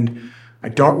 And I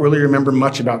don't really remember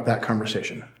much about that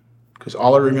conversation, because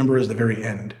all I remember is the very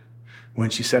end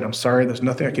when she said, I'm sorry, there's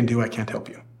nothing I can do, I can't help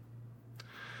you.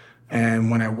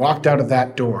 And when I walked out of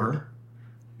that door,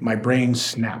 my brain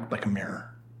snapped like a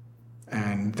mirror.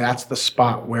 And that's the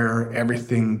spot where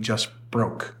everything just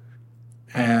broke.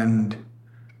 And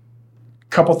a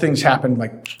couple things happened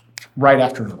like right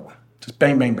after another one. Just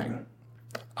bang, bang, bang.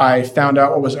 I found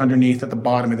out what was underneath at the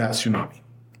bottom of that tsunami.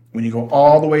 When you go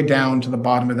all the way down to the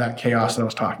bottom of that chaos that I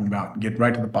was talking about, and get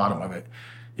right to the bottom of it,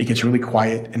 it gets really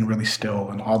quiet and really still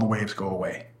and all the waves go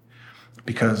away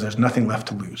because there's nothing left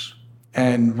to lose.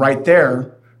 And right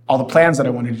there, all the plans that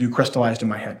I wanted to do crystallized in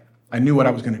my head. I knew what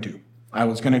I was going to do. I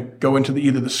was going to go into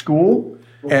either the school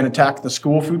and attack the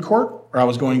school food court, or I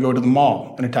was going to go to the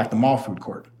mall and attack the mall food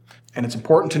court. And it's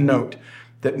important to note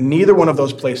that neither one of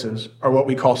those places are what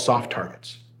we call soft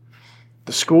targets.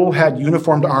 The school had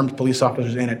uniformed armed police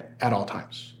officers in it at all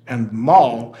times. And the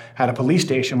mall had a police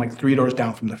station like 3 doors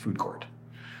down from the food court.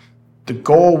 The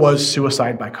goal was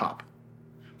suicide by cop.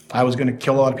 I was going to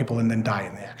kill a lot of people and then die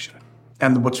in the action.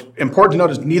 And what's important to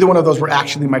note is neither one of those were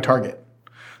actually my target.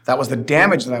 That was the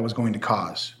damage that I was going to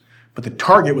cause. But the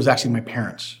target was actually my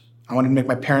parents. I wanted to make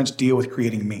my parents deal with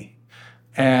creating me.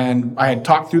 And I had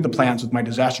talked through the plans with my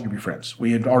disaster group friends.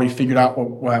 We had already figured out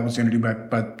what I was going to do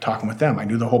by talking with them. I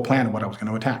knew the whole plan of what I was going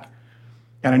to attack.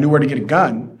 And I knew where to get a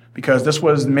gun because this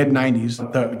was the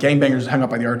mid-90s. The gangbangers hung up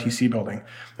by the RTC building.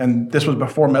 And this was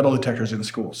before metal detectors in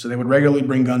schools. So they would regularly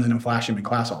bring guns in and flash them in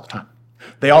class all the time.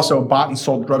 They also bought and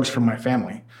sold drugs from my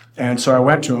family. And so I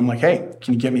went to him like, hey,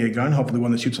 can you get me a gun? Hopefully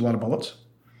one that shoots a lot of bullets.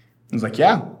 He was like,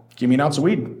 yeah, give me an ounce of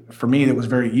weed. For me, it was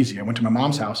very easy. I went to my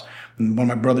mom's house, and one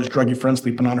of my brother's druggy friends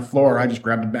sleeping on her floor, I just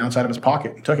grabbed an ounce out of his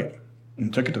pocket and took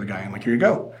it to the guy. I'm like, here you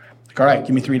go. Like, all right,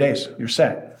 give me 3 days. You're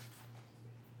set.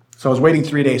 So I was waiting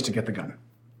 3 days to get the gun.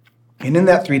 And in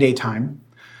that 3-day time,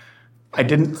 I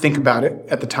didn't think about it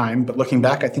at the time, but looking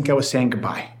back, I think I was saying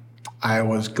goodbye. I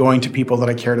was going to people that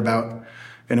I cared about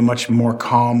in a much more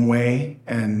calm way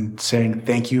and saying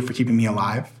thank you for keeping me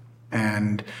alive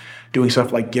and doing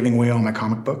stuff like giving away all my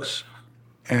comic books.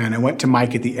 And I went to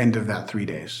Mike at the end of that 3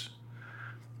 days.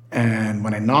 And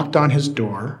when I knocked on his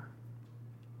door,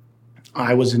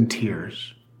 I was in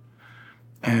tears.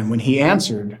 And when he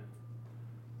answered,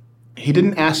 he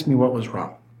didn't ask me what was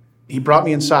wrong. He brought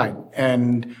me inside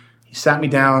and He sat me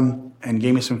down and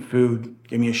gave me some food,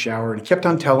 gave me a shower, and he kept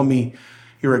on telling me,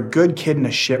 "You're a good kid in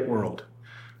a shit world."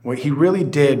 What he really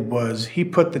did was he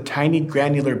put the tiny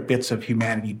granular bits of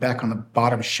humanity back on the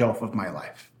bottom shelf of my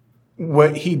life.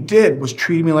 What he did was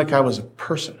treat me like I was a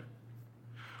person.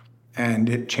 And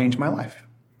it changed my life.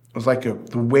 It was like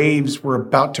the waves were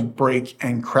about to break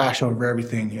and crash over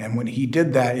everything. And when he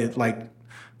did that, it like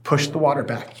pushed the water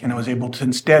back. And I was able to,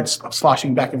 instead of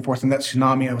sloshing back and forth in that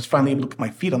tsunami, I was finally able to put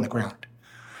my feet on the ground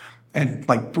and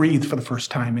like breathe for the first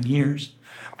time in years.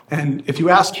 And if you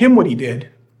ask him what he did,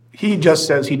 he just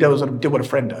says he did what a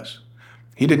friend does.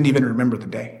 He didn't even remember the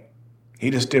day. He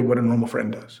just did what a normal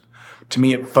friend does. To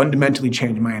me, it fundamentally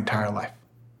changed my entire life.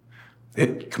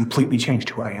 It completely changed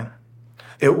who I am.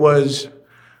 It was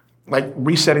like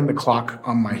resetting the clock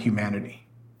on my humanity.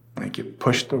 Like it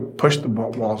pushed the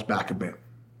walls back a bit.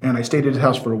 And I stayed at his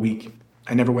house for a week.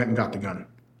 I never went and got the gun.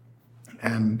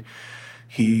 And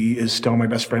he is still my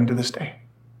best friend to this day.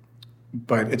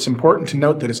 But it's important to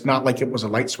note that it's not like it was a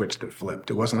light switch that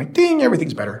flipped. It wasn't like, ding,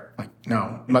 everything's better. Like,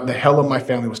 no. But the hell of my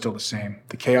family was still the same.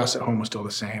 The chaos at home was still the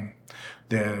same.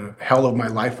 The hell of my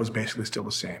life was basically still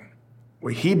the same.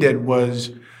 What he did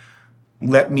was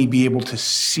let me be able to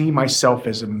see myself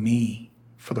as a me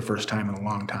for the first time in a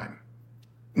long time.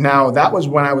 Now, that was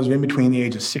when I was in between the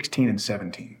age of 16 and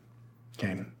 17.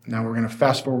 Okay. Now we're going to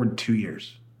fast forward 2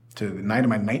 years to the night of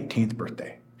my 19th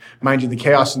birthday. Mind you, the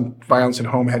chaos and violence at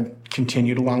home had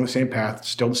continued along the same path,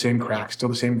 still the same crack, still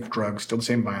the same drugs, still the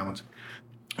same violence.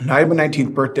 Night of my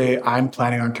 19th birthday, I'm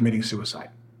planning on committing suicide.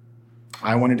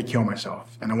 I wanted to kill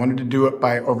myself, and I wanted to do it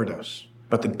by overdose.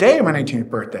 But the day of my 19th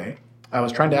birthday, I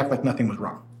was trying to act like nothing was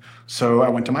wrong. So I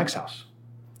went to Mike's house.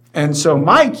 And so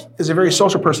Mike is a very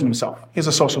social person himself. He has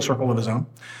a social circle of his own.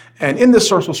 And in this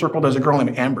social circle, there's a girl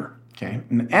named Amber. Okay.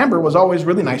 And Amber was always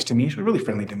really nice to me. She was really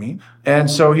friendly to me. And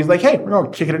so he's like, "Hey, we're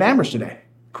going to kick it at Amber's today."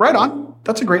 Right on.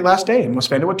 That's a great last day. And we'll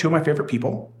spend it with two of my favorite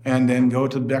people and then go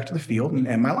back to the field and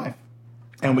end my life.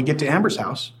 And we get to Amber's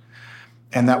house,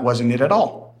 and that wasn't it at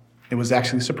all. It was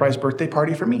actually a surprise birthday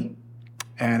party for me.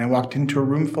 And I walked into a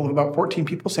room full of about 14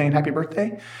 people saying happy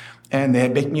birthday. And they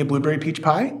had baked me a blueberry peach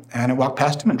pie. And I walked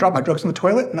past them and dropped my drugs in the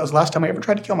toilet. And that was the last time I ever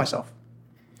tried to kill myself.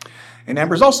 And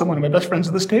Amber's also one of my best friends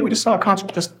to this day. We just saw a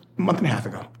concert just a month and a half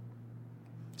ago.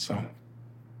 So.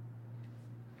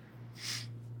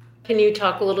 Can you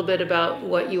talk a little bit about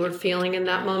what you were feeling in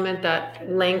that moment, that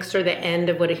lengths or the end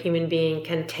of what a human being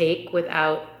can take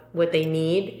without what they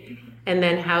need? And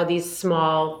then how these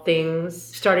small things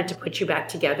started to put you back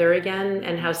together again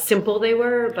and how simple they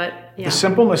were, but yeah. The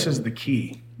simpleness is the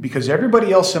key because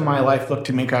everybody else in my life looked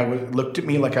at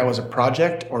me like I was a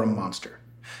project or a monster.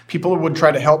 People would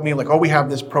try to help me like, "Oh, we have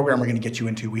this program we're going to get you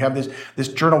into. We have this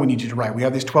journal we need you to write. We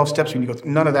have these 12 steps we need to go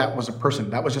through." None of that was a person.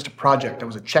 That was just a project. That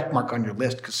was a check mark on your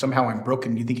list because somehow I'm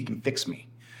broken and you think you can fix me.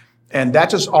 And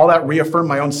that just all that reaffirmed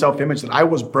my own self-image that I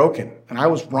was broken and I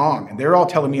was wrong. And they're all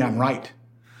telling me I'm right.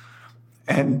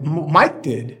 And Mike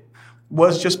did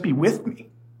was just be with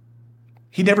me.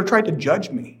 He never tried to judge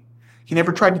me. He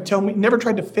never tried to tell me, never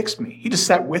tried to fix me. He just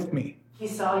sat with me. He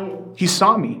saw you. He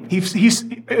saw me.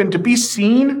 And to be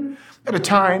seen at a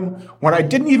time when I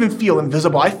didn't even feel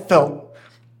invisible, I felt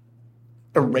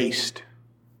erased.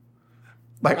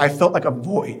 Like I felt like a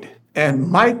void. And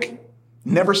Mike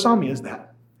never saw me as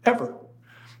that, ever.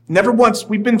 Never once.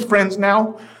 We've been friends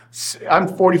now. I'm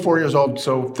 44 years old,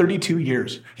 so 32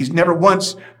 years. He's never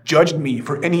once judged me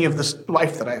for any of this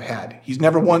life that I've had. He's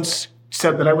never once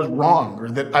said that I was wrong or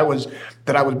that I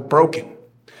was broken.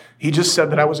 He just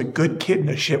said that I was a good kid in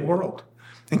a shit world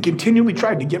and continually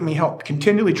tried to get me help,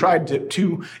 continually tried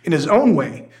to in his own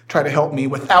way, try to help me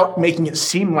without making it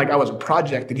seem like I was a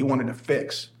project that he wanted to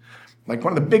fix. Like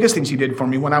one of the biggest things he did for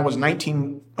me when I was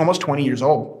 19, almost 20 years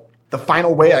old, the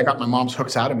final way I got my mom's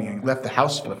hooks out of me and left the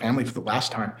house for the family for the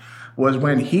last time was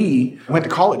when he went to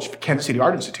college for Kansas City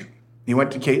Art Institute. He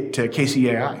went to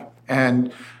KCAI.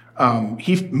 And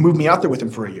he moved me out there with him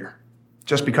for a year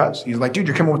just because. He's like, "Dude,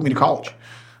 you're coming with me to college."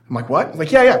 I'm like, "What?" He's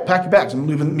like, yeah, pack your bags. I'm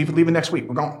leaving next week.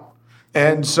 We're going.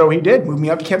 And so he did move me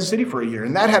out to Kansas City for a year.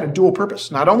 And that had a dual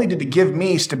purpose. Not only did it give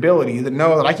me stability, that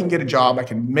know that I can get a job, I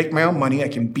can make my own money, I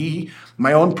can be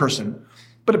my own person,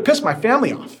 but it pissed my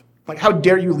family off. Like, how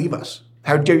dare you leave us?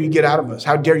 How dare you get out of us?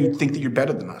 How dare you think that you're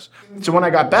better than us? So when I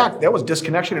got back, there was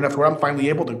disconnection enough where I'm finally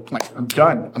able to, like, I'm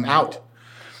done. I'm out.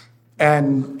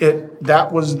 And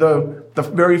that was the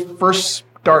very first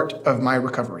start of my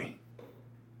recovery.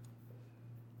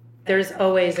 There's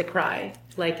always a cry,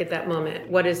 like at that moment.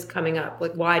 What is coming up?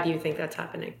 Like, why do you think that's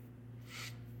happening?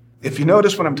 If you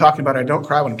notice when I'm talking about it, I don't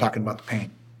cry when I'm talking about the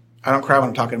pain. I don't cry when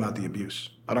I'm talking about the abuse.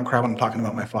 I don't cry when I'm talking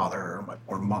about my father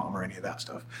or mom or any of that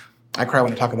stuff. I cry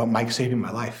when I talk about Mike saving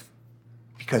my life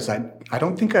because I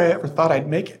don't think I ever thought I'd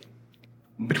make it.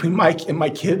 Between Mike and my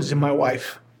kids and my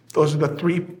wife, those are the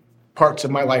three parts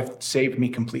of my life that saved me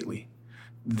completely.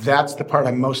 That's the part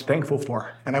I'm most thankful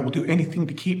for, and I will do anything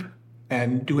to keep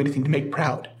and do anything to make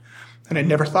proud. And I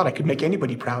never thought I could make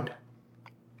anybody proud.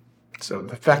 So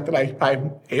the fact that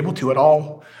I'm able to at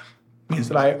all means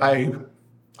that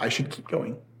I should keep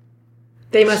going.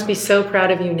 They must be so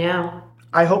proud of you now.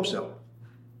 I hope so.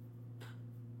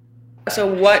 So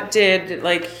what did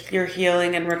like your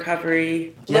healing and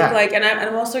recovery look like? And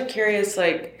I'm also curious,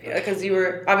 like, because you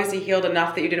were obviously healed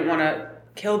enough that you didn't want to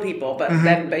kill people, but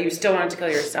but you still wanted to kill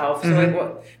yourself. So like,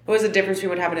 what was the difference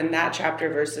between what happened in that chapter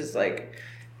versus like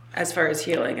as far as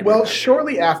healing? And recovery?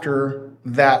 Shortly after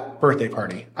that birthday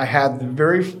party, I had the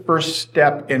very first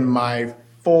step in my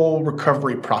full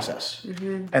recovery process,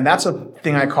 and that's a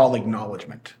thing I call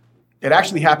acknowledgement. It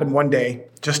actually happened one day,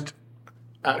 just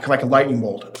like a lightning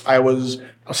bolt. I was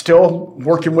still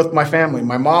working with my family.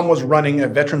 My mom was running a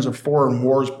Veterans of Foreign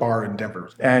Wars bar in Denver,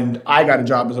 and I got a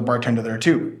job as a bartender there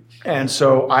too. And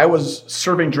so I was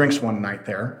serving drinks one night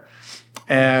there,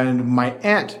 and my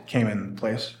aunt came in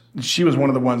place. She was one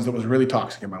of the ones that was really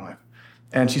toxic in my life.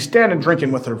 And she's standing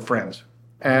drinking with her friends,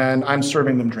 and I'm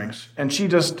serving them drinks. And she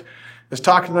just is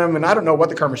talking to them, and I don't know what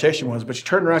the conversation was, but she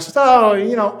turned around and says, "Oh,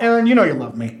 Aaron, you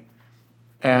love me."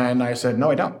 And I said, "No,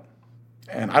 I don't."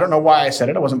 And I don't know why I said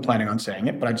it. I wasn't planning on saying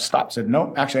it, but I just stopped and said,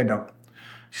 "No, actually, I don't."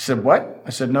 She said, "What?" I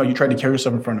said, "No, you tried to kill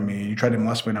yourself in front of me. You tried to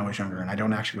molest me when I was younger, and I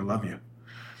don't actually love you."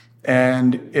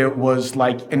 And it was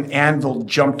like an anvil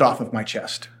jumped off of my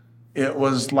chest. It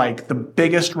was like the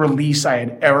biggest release I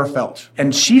had ever felt.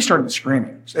 And she started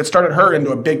screaming. It started her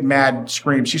into a big, mad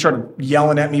scream. She started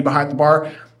yelling at me behind the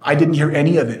bar. I didn't hear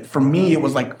any of it. For me, it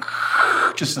was like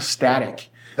just ecstatic.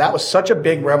 That was such a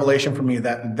big revelation for me,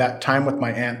 that time with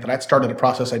my aunt, that I started a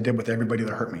process I did with everybody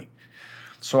that hurt me.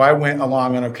 So I went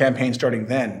along on a campaign starting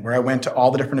then, where I went to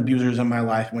all the different abusers in my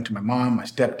life. I went to my mom, my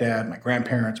stepdad, my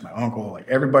grandparents, my uncle, like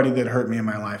everybody that hurt me in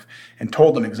my life, and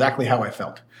told them exactly how I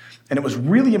felt. And it was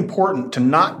really important to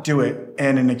not do it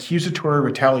in an accusatory,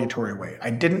 retaliatory way. I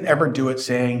didn't ever do it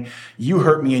saying, "You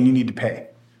hurt me and you need to pay."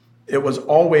 It was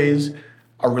always,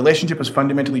 our relationship has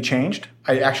fundamentally changed.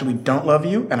 I actually don't love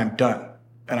you, and I'm done.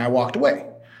 And I walked away.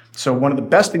 So one of the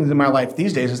best things in my life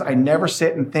these days is I never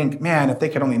sit and think, man, if they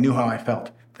could only knew how I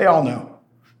felt. They all know.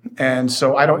 And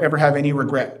so I don't ever have any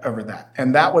regret over that.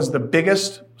 And that was the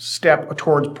biggest step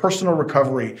towards personal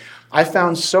recovery. I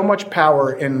found so much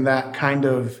power in that kind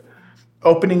of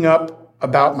opening up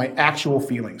about my actual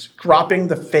feelings, dropping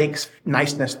the fake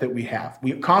niceness that we have.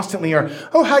 We constantly are,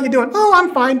 "Oh, how you doing? Oh,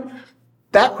 I'm fine."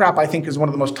 That crap, I think, is one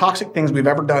of the most toxic things we've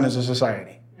ever done as a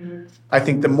society. I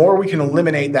think the more we can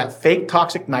eliminate that fake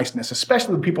toxic niceness,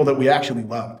 especially the people that we actually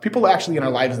love, people actually in our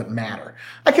lives that matter.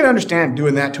 I can understand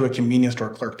doing that to a convenience store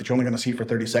clerk that you're only going to see for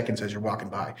 30 seconds as you're walking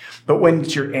by. But when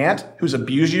it's your aunt who's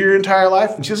abused you your entire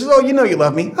life and she says, "Oh, you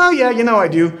love me." "Oh, yeah, I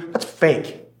do." That's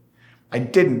fake. I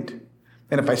didn't.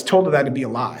 And if I told her that, it'd be a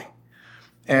lie.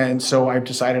 And so I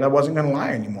decided I wasn't going to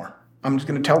lie anymore. I'm just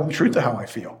going to tell the truth of how I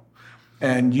feel.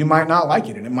 And you might not like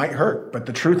it and it might hurt, but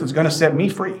the truth is going to set me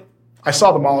free. I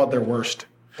saw them all at their worst.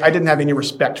 I didn't have any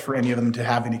respect for any of them to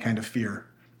have any kind of fear.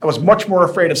 I was much more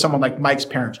afraid of someone like Mike's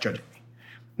parents judging me.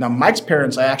 Now, Mike's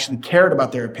parents, I actually cared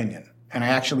about their opinion, and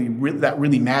that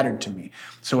really mattered to me.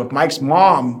 So if Mike's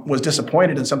mom was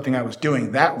disappointed in something I was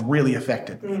doing, that really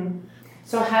affected me.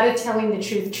 So how did telling the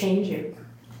truth change you?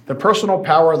 The personal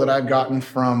power that I've gotten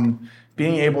from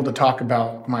being able to talk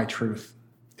about my truth.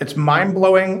 It's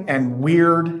mind-blowing and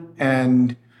weird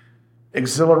and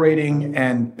exhilarating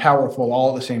and powerful all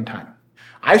at the same time.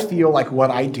 I feel like what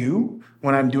I do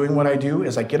when I'm doing what I do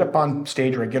is I get up on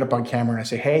stage or I get up on camera and I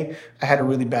say, "Hey, I had a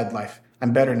really bad life.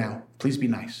 I'm better now. Please be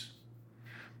nice."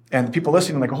 And the people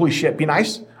listening are like, "Holy shit, be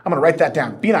nice? I'm going to write that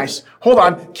down. Be nice. Hold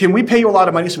on. Can we pay you a lot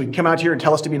of money so we can come out here and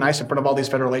tell us to be nice in front of all these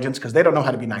federal agents? Because they don't know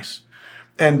how to be nice."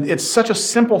 And it's such a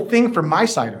simple thing from my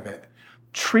side of it.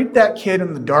 Treat that kid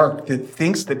in the dark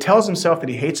that tells himself that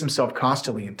he hates himself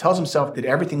constantly and tells himself that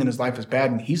everything in his life is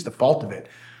bad and he's the fault of it.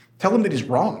 Tell him that he's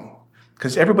wrong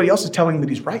because everybody else is telling him that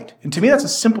he's right. And to me, that's a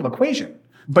simple equation.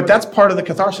 But that's part of the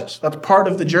catharsis. That's part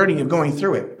of the journey of going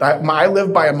through it. I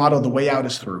live by a motto, "The way out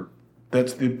is through."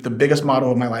 That's the biggest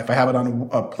motto of my life. I have it on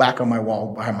a plaque on my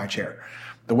wall behind my chair.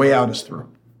 The way out is through.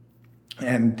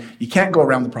 And you can't go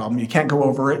around the problem. You can't go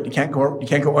over it. You can't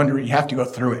go under it. You have to go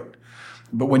through it.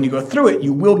 But when you go through it,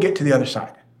 you will get to the other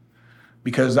side.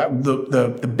 Because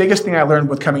the biggest thing I learned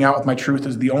with coming out with my truth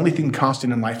is the only thing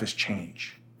constant in life is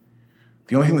change.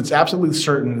 The only thing that's absolutely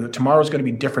certain is that tomorrow is going to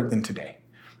be different than today.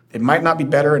 It might not be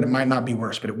better and it might not be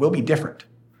worse, but it will be different.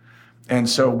 And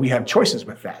so we have choices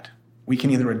with that. We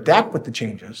can either adapt with the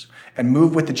changes and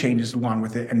move with the changes along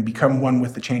with it and become one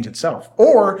with the change itself.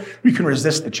 Or we can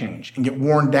resist the change and get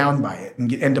worn down by it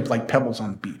and end up like pebbles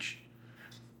on the beach.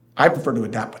 I prefer to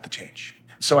adapt with the change.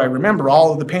 So I remember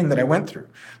all of the pain that I went through,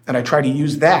 and I try to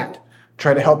use that,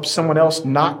 try to help someone else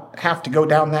not have to go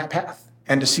down that path,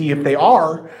 and to see if they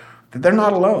are, that they're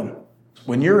not alone.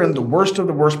 When you're in the worst of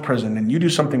the worst prison and you do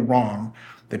something wrong,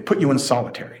 they put you in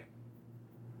solitary.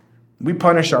 We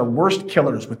punish our worst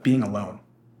killers with being alone.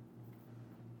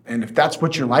 And if that's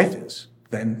what your life is,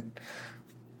 then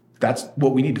that's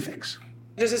what we need to fix.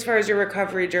 Just as far as your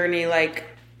recovery journey, like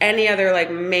any other like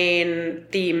main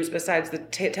themes besides the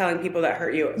telling people that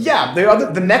hurt you? Yeah,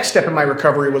 the next step in my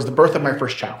recovery was the birth of my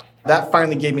first child. That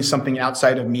finally gave me something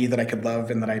outside of me that I could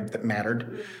love and that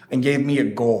mattered, and gave me a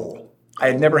goal. I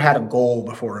had never had a goal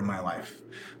before in my life,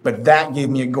 but that gave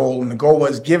me a goal, and the goal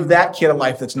was give that kid a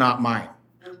life that's not mine.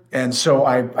 And so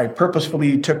I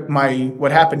purposefully took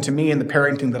what happened to me and the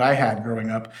parenting that I had growing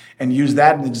up and used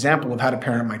that as an example of how to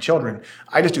parent my children.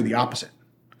 I just do the opposite.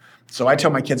 So I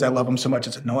tell my kids I love them so much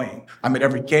it's annoying. I'm at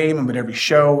every game, I'm at every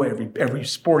show, every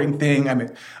sporting thing, I'm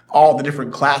at all the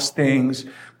different class things,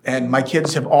 and my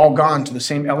kids have all gone to the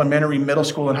same elementary, middle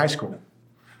school, and high school.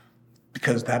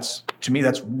 Because to me,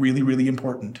 that's really, really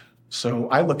important. So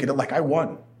I look at it like I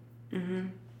won. Mm-hmm.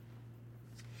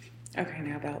 Okay,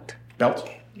 now belt. Belt?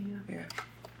 Yeah.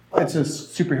 It's a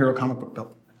superhero comic book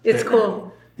belt. It's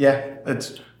cool. Yeah,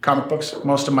 it's comic books.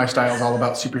 Most of my style is all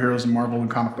about superheroes and Marvel and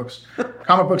comic books.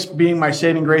 Comic books being my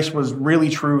saving grace was really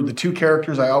true. The two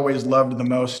characters I always loved the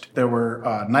most, there were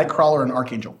Nightcrawler and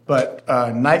Archangel. But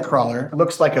Nightcrawler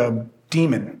looks like a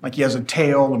demon. Like he has a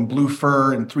tail and blue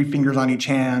fur and 3 fingers on each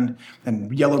hand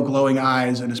and yellow glowing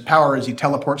eyes. And his power is he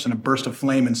teleports in a burst of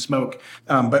flame and smoke.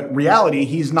 But reality,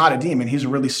 he's not a demon. He's a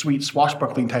really sweet,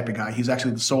 swashbuckling type of guy. He's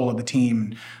actually the soul of the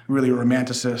team, really a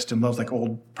romanticist and loves like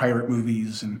old pirate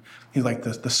movies. And he's like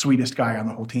the sweetest guy on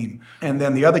the whole team. And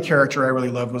then the other character I really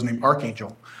loved was named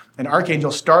Archangel. And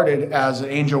Archangel started as an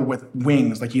angel with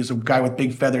wings. Like he's a guy with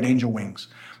big feathered angel wings.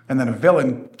 And then a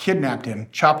villain kidnapped him,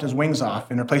 chopped his wings off,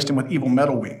 and replaced him with evil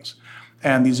metal wings.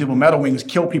 And these evil metal wings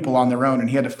kill people on their own, and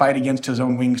he had to fight against his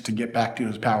own wings to get back to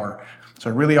his power. So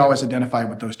I really always identified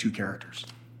with those two characters.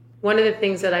 One of the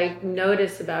things that I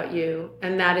notice about you,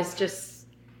 and that is just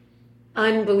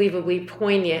unbelievably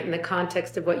poignant in the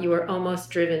context of what you were almost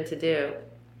driven to do,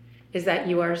 is that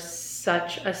you are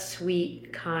such a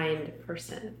sweet, kind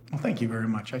person. Well, thank you very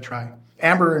much. I try.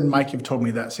 Amber and Mike have told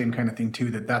me that same kind of thing too,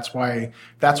 that's why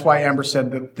Amber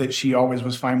said that she always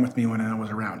was fine with me when I was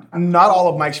around. Not all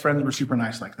of Mike's friends were super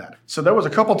nice like that. So there was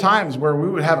a couple times where we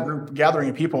would have a group gathering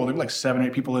of people, there were like 7 or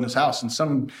 8 people in his house, and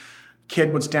some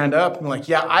kid would stand up and be like,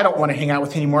 yeah, I don't want to hang out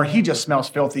with him anymore. He just smells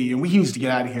filthy and he needs to get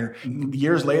out of here. And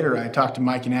years later, I talked to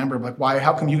Mike and Amber, like, why,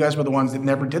 how come you guys were the ones that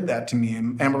never did that to me?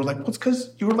 And Amber was like, well, it's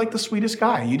because you were like the sweetest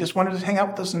guy. You just wanted to hang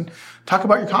out with us and talk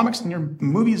about your comics and your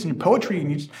movies and your poetry.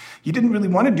 And you didn't really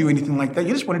want to do anything like that.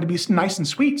 You just wanted to be nice and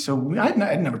sweet. So I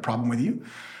didn't have a problem with you.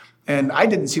 And I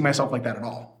didn't see myself like that at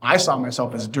all. I saw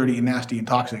myself as dirty and nasty and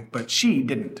toxic, but she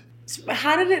didn't.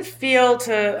 How did it feel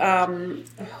to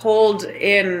hold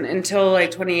in until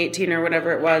like 2018 or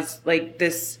whatever it was, like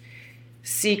this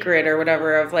secret or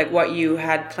whatever of like what you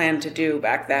had planned to do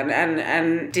back then?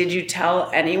 And did you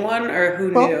tell anyone or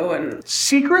who knew? And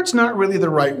secret's not really the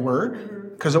right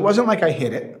word because it wasn't like I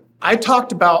hid it. I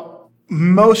talked about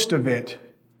most of it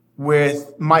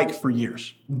with Mike for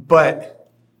years, but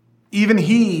even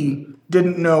he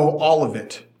didn't know all of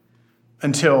it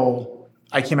until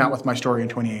I came out with my story in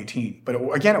 2018. But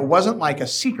again, it wasn't like a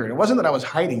secret. It wasn't that I was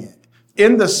hiding it.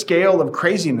 In the scale of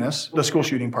craziness, the school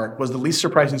shooting part was the least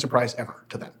surprising surprise ever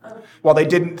to them. While they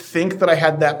didn't think that I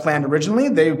had that planned originally,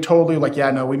 they totally like, yeah,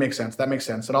 no, we make sense. That makes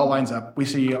sense. It all lines up. We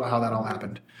see how that all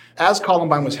happened. As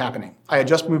Columbine was happening, I had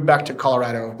just moved back to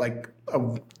Colorado like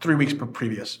 3 weeks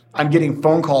previous. I'm getting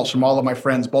phone calls from all of my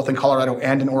friends, both in Colorado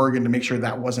and in Oregon, to make sure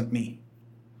that wasn't me,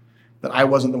 that I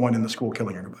wasn't the one in the school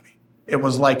killing everybody. It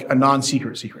was like a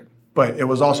non-secret secret, but it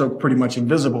was also pretty much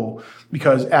invisible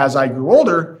because as I grew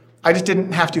older, I just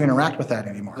didn't have to interact with that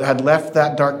anymore. I had left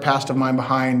that dark past of mine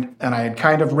behind, and I had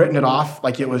kind of written it off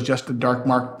like it was just a dark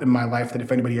mark in my life that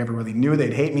if anybody ever really knew,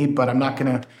 they'd hate me, but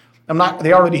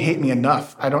they already hate me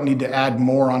enough. I don't need to add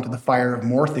more onto the fire of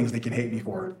more things they can hate me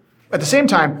for. At the same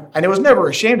time, I was never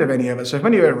ashamed of any of it, so if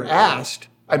anybody ever asked,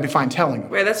 I'd be fine telling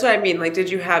them. Right, that's what I mean. Like, did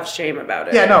you have shame about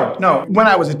it? Yeah, no. When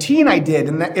I was a teen, I did.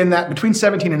 In that between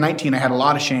 17 and 19, I had a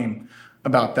lot of shame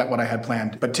about that, what I had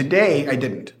planned. But today, I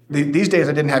didn't. These days,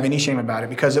 I didn't have any shame about it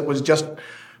because it was just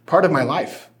part of my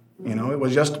life. It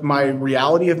was just my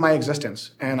reality of my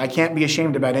existence. And I can't be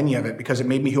ashamed about any of it because it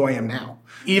made me who I am now.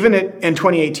 Even in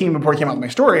 2018, before I came out with my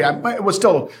story, I was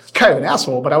still kind of an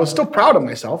asshole, but I was still proud of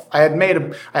myself. I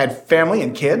had family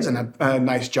and kids and a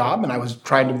nice job, and I was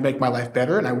trying to make my life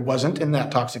better, and I wasn't in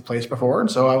that toxic place before,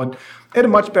 and so I was in a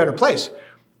much better place.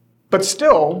 But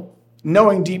still,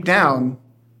 knowing deep down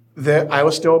that I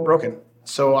was still broken.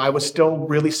 So I was still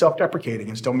really self-deprecating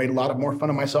and still made a lot more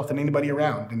fun of myself than anybody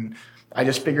around. And I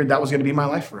just figured that was going to be my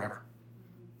life forever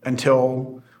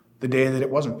until the day that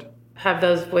it wasn't. Have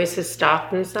those voices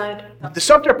stopped inside? The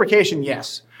self-deprecation,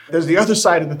 yes. There's the other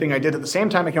side of the thing I did at the same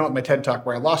time I came out with my TED Talk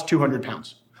where I lost 200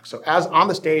 pounds. So as on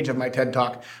the stage of my TED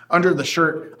Talk, under the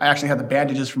shirt, I actually had the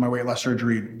bandages from my weight loss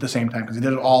surgery at the same time because I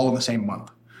did it all in the same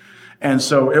month. And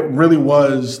so it really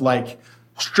was like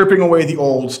stripping away the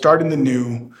old, starting the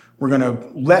new. We're going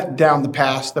to let down the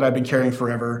past that I've been carrying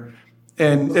forever.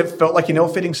 And it felt like an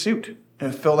ill-fitting suit.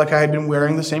 It felt like I had been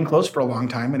wearing the same clothes for a long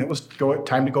time, and it was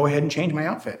time to go ahead and change my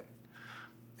outfit.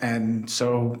 And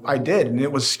so I did, and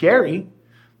it was scary,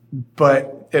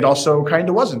 but it also kind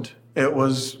of wasn't. It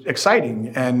was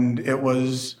exciting, and it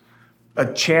was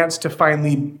a chance to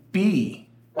finally be.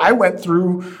 I went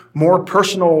through more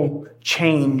personal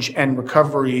change and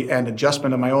recovery and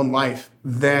adjustment of my own life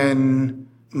than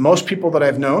most people that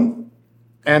I've known.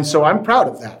 And so I'm proud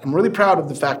of that. I'm really proud of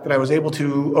the fact that I was able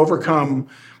to overcome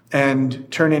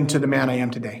and turn into the man I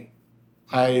am today.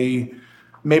 I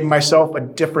made myself a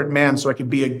different man so I could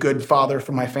be a good father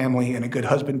for my family and a good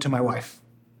husband to my wife.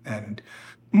 And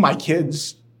my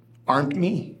kids aren't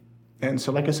me. And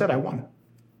so, like I said, I won.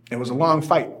 It was a long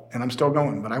fight, and I'm still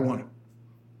going, but I won.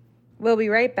 We'll be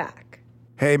right back.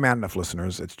 Hey, Man Enough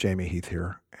listeners, it's Jamie Heath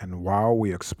here. And while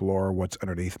we explore what's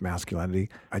underneath masculinity,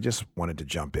 I just wanted to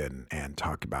jump in and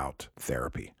talk about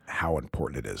therapy, how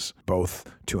important it is,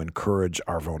 both to encourage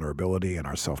our vulnerability and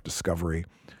our self-discovery,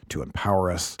 to empower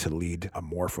us to lead a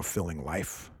more fulfilling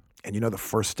life. And the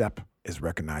first step is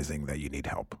recognizing that you need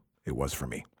help. It was for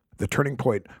me. The turning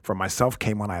point for myself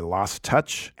came when I lost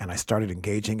touch and I started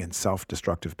engaging in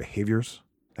self-destructive behaviors.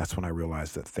 That's when I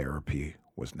realized that therapy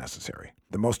was necessary.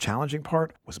 The most challenging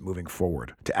part was moving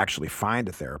forward to actually find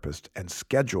a therapist and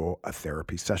schedule a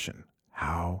therapy session.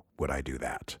 How would I do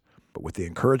that? But with the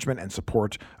encouragement and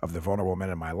support of the vulnerable men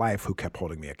in my life who kept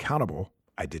holding me accountable,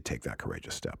 I did take that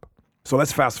courageous step. So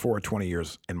let's fast forward 20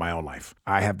 years in my own life.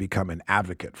 I have become an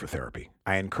advocate for therapy.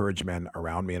 I encourage men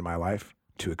around me in my life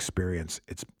to experience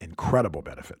its incredible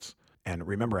benefits. And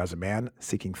remember, as a man,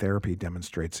 seeking therapy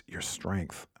demonstrates your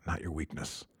strength, not your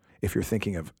weakness. If you're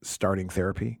thinking of starting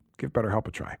therapy, give BetterHelp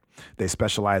a try. They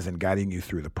specialize in guiding you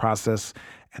through the process.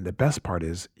 And the best part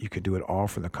is you can do it all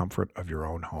from the comfort of your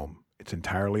own home. It's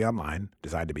entirely online,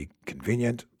 designed to be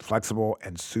convenient, flexible,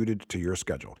 and suited to your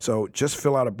schedule. So just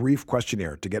fill out a brief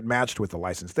questionnaire to get matched with a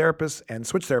licensed therapist and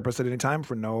switch therapists at any time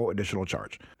for no additional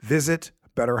charge. Visit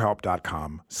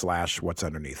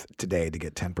BetterHelp.com/what'sunderneath today to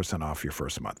get 10% off your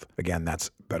first month. Again,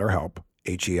 that's BetterHelp,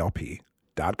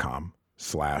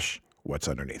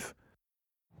 HELP.com/what'sunderneath.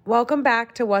 Welcome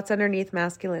back to What's Underneath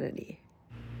Masculinity.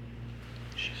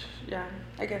 Yeah,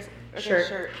 I guess. Okay,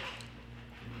 Sure.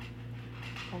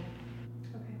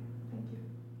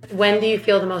 When do you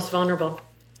feel the most vulnerable?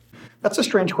 That's a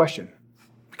strange question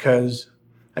because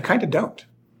I kind of don't.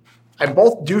 I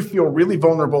both do feel really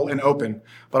vulnerable and open,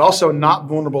 but also not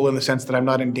vulnerable in the sense that I'm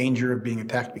not in danger of being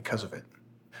attacked because of it.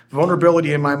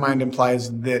 Vulnerability in my mind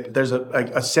implies that there's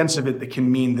a sense of it that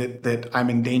can mean that I'm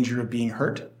in danger of being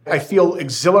hurt. I feel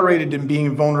exhilarated in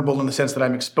being vulnerable in the sense that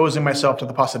I'm exposing myself to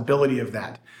the possibility of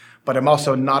that, but I'm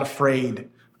also not afraid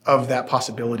of that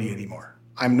possibility anymore.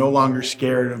 I'm no longer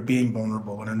scared of being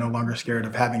vulnerable, and I'm no longer scared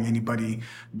of having anybody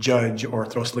judge or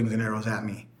throw slings and arrows at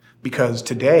me. Because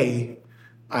today,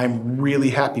 I'm really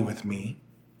happy with me,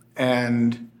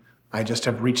 and I just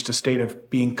have reached a state of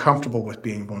being comfortable with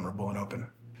being vulnerable and open.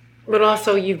 But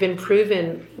also, you've been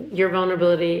proven your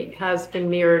vulnerability has been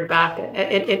mirrored back.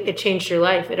 It changed your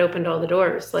life. It opened all the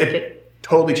doors. It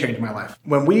totally changed my life.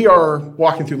 When we are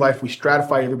walking through life, we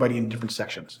stratify everybody in different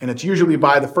sections. And it's usually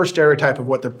by the first stereotype of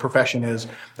what their profession is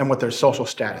and what their social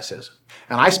status is.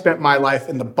 And I spent my life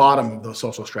in the bottom of those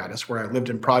social stratus, where I lived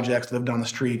in projects, lived on the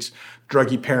streets,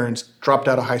 druggy parents, dropped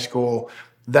out of high school,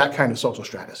 that kind of social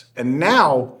stratus. And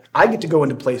now I get to go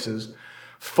into places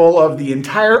full of the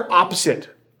entire opposite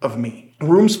of me.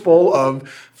 Rooms full of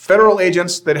federal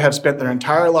agents that have spent their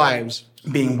entire lives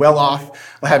being well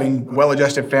off, having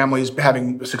well-adjusted families,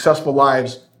 having successful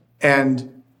lives.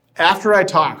 And after I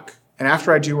talk and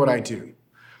after I do what I do,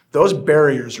 those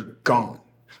barriers are gone.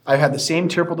 I've had the same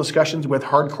tearful discussions with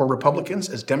hardcore Republicans,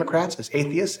 as Democrats, as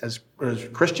atheists, as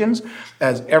Christians,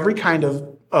 as every kind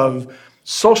of of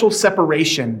social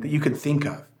separation that you could think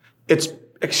of. It's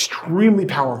extremely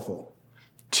powerful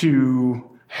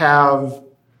to have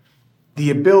the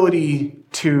ability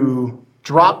to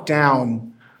drop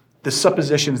down the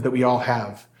suppositions that we all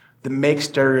have that make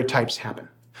stereotypes happen.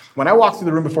 When I walk through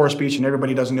the room before a speech and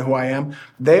everybody doesn't know who I am,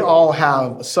 they all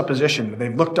have a supposition.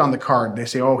 They've looked on the card. They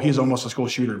say, oh, he's almost a school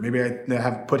shooter. Maybe I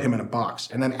have put him in a box.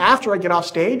 And then after I get off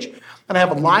stage, and I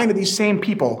have a line of these same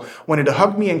people wanting to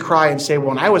hug me and cry and say, well,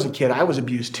 when I was a kid, I was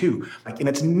abused too. And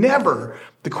it's never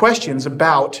the questions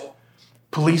about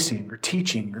policing or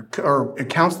teaching or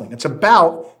counseling. It's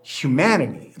about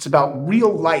humanity. It's about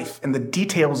real life and the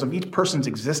details of each person's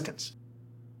existence.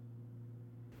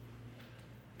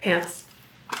 Pants.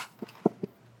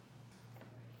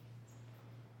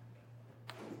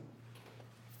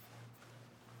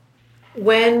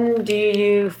 When do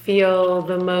you feel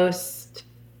the most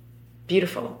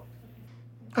beautiful?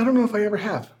 I don't know if I ever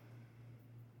have.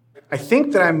 I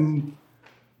think that I'm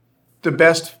the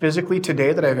best physically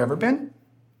today that I've ever been,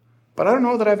 but I don't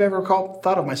know that I've ever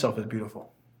thought of myself as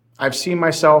beautiful. I've seen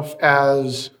myself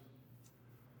as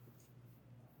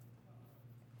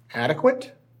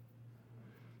adequate,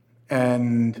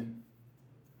 and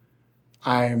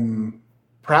I'm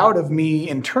proud of me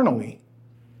internally.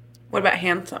 What about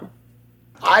handsome?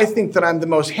 I think that I'm the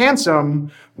most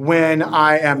handsome when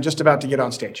I am just about to get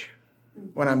on stage,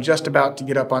 when I'm just about to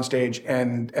get up on stage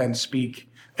and speak.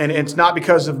 And it's not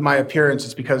because of my appearance,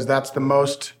 it's because that's the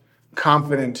most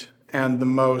confident and the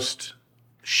most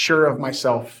sure of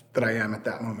myself that I am at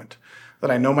that moment. That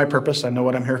I know my purpose, I know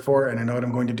what I'm here for, and I know what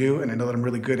I'm going to do, and I know that I'm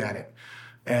really good at it.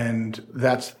 And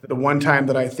that's the one time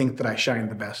that I think that I shine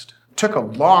the best. It took a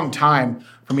long time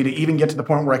for me to even get to the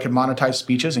point where I could monetize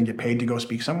speeches and get paid to go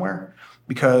speak somewhere,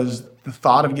 because the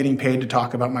thought of getting paid to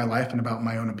talk about my life and about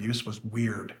my own abuse was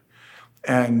weird.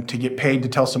 And to get paid to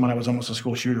tell someone I was almost a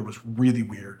school shooter was really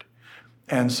weird.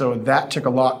 And so that took a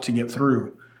lot to get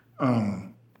through.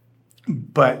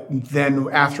 But then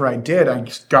after I did, I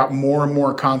just got more and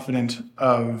more confident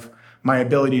of my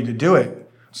ability to do it.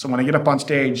 So when I get up on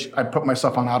stage, I put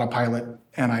myself on autopilot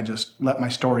and I just let my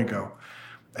story go.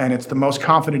 And it's the most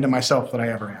confident in myself that I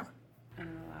ever am.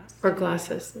 Or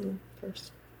glasses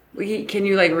first. Can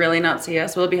you like really not see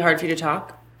us? Will it be hard for you to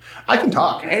talk? I can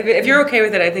talk. If you're okay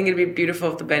with it, I think it'd be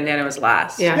beautiful if the bandana was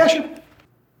last. Yeah, sure.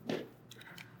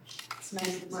 It's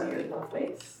nice to see your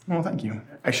face. Well, thank you.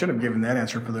 I should have given that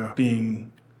answer for the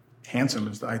being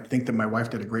handsome. I think that my wife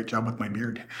did a great job with my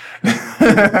beard.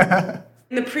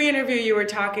 In the pre-interview, you were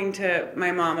talking to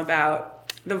my mom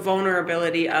about the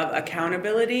vulnerability of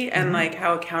accountability and like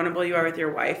how accountable you are with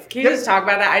your wife. Can you just talk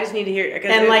about that? I just need to hear.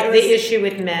 And the issue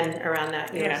with men around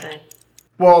that, you were saying.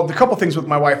 Well, the couple things with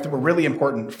my wife that were really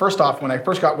important. First off, when I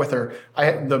first got with her,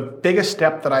 the biggest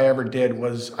step that I ever did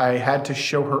was I had to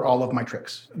show her all of my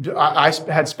tricks. I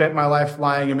had spent my life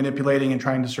lying and manipulating and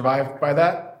trying to survive by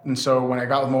that. And so when I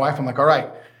got with my wife, I'm like, all right,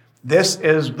 this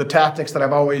is the tactics that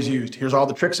I've always used. Here's all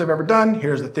the tricks I've ever done.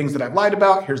 Here's the things that I've lied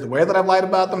about. Here's the way that I've lied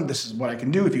about them. This is what I can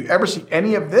do. If you ever see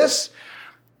any of this,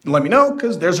 let me know,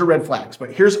 because there's the red flags.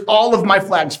 But here's all of my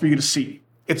flags for you to see.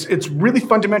 It's really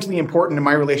fundamentally important in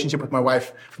my relationship with my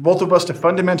wife for both of us to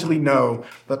fundamentally know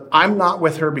that I'm not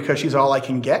with her because she's all I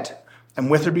can get. I'm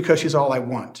with her because she's all I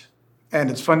want. And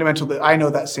it's fundamental that I know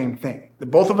that same thing. That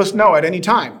both of us know at any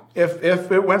time, if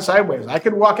it went sideways, I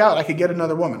could walk out, I could get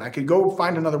another woman, I could go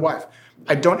find another wife.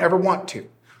 I don't ever want to.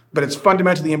 But it's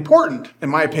fundamentally important, in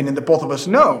my opinion, that both of us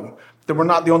know that we're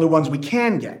not the only ones we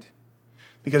can get.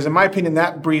 Because in my opinion,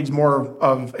 that breeds more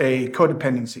of a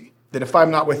codependency. That if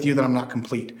I'm not with you, then I'm not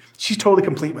complete. She's totally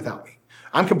complete without me.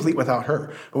 I'm complete without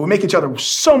her. But we make each other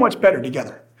so much better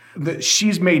together. That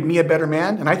she's made me a better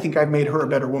man, and I think I've made her a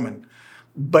better woman.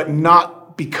 But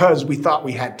not because we thought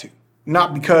we had to.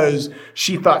 Not because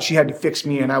she thought she had to fix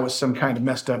me and I was some kind of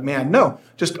messed up man. No,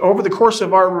 just over the course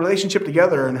of our relationship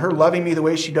together and her loving me the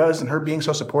way she does and her being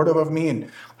so supportive of me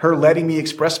and her letting me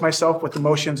express myself with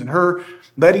emotions and her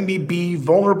letting me be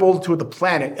vulnerable to the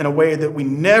planet in a way that we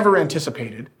never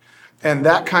anticipated. And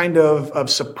that kind of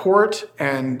support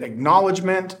and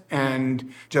acknowledgement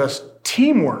and just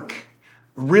teamwork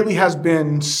really has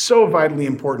been so vitally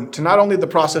important to not only the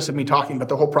process of me talking, but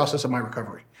the whole process of my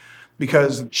recovery.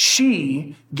 Because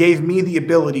she gave me the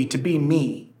ability to be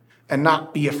me and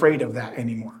not be afraid of that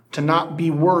anymore, to not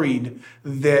be worried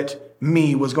that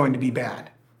me was going to be bad.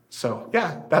 So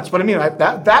yeah, that's what I mean.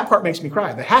 That part makes me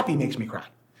cry. The happy makes me cry.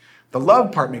 The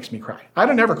love part makes me cry. I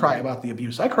don't ever cry about the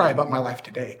abuse. I cry about my life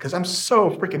today because I'm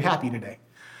so freaking happy today.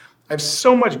 I have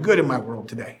so much good in my world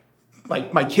today.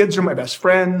 Like my kids are my best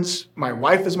friends. My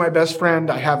wife is my best friend.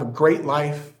 I have a great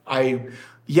life.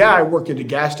 Yeah, I work at a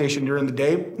gas station during the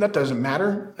day. That doesn't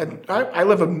matter. I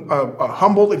live a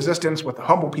humble existence with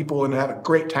humble people and have a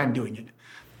great time doing it.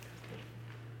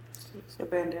 So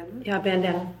bandana. Yeah,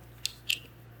 bandana.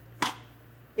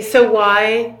 So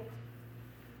why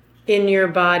in your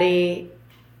body,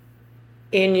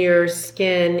 in your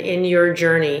skin, in your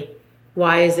journey,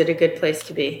 why is it a good place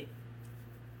to be?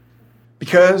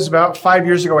 Because about 5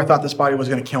 years ago, I thought this body was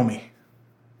going to kill me.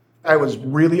 I was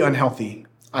really unhealthy.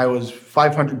 I was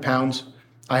 500 pounds.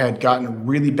 I had gotten a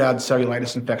really bad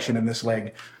cellulitis infection in this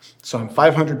leg. So I'm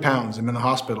 500 pounds. I'm in the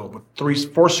hospital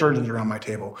with 4 surgeons around my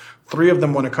table. 3 of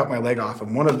them want to cut my leg off,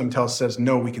 and one of them says,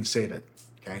 no, we can save it.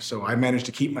 Okay, so I managed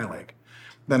to keep my leg.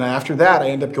 Then after that, I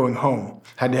ended up going home.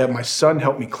 Had to have my son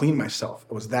help me clean myself.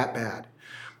 It was that bad.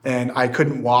 And I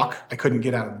couldn't walk. I couldn't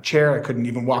get out of the chair. I couldn't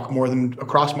even walk more than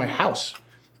across my house.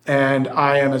 And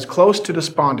I am as close to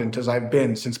despondent as I've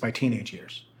been since my teenage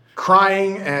years.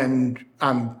 Crying, and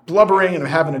I'm blubbering, and I'm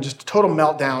having just a total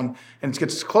meltdown. And it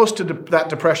gets as close to that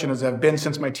depression as I've been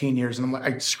since my teen years. And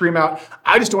I scream out,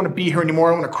 I just don't want to be here anymore.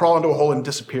 I want to crawl into a hole and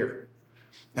disappear.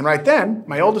 And right then,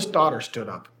 my oldest daughter stood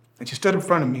up. And she stood in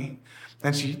front of me.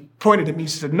 And she pointed at me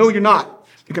and said, no, you're not.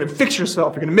 You're going to fix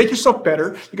yourself. You're going to make yourself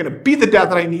better. You're going to be the dad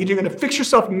that I need. You're going to fix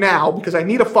yourself now because I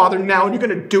need a father now, and you're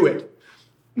going to do it.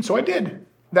 And so I did.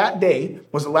 That day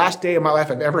was the last day of my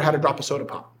life I've ever had a drop of soda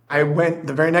pop. I went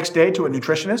the very next day to a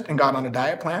nutritionist and got on a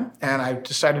diet plan, and I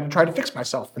decided to try to fix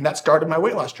myself. And that started my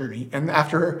weight loss journey. And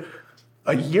after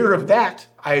a year of that,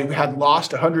 I had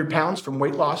lost 100 pounds from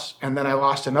weight loss, and then I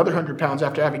lost another 100 pounds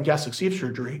after having gastric sleeve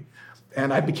surgery.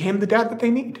 And I became the dad that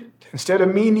they need. Instead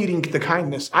of me needing the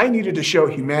kindness, I needed to show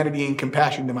humanity and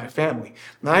compassion to my family.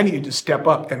 And I needed to step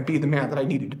up and be the man that I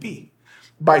needed to be.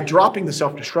 By dropping the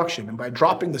self-destruction and by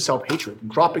dropping the self-hatred and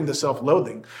dropping the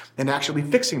self-loathing and actually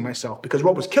fixing myself. Because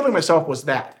what was killing myself was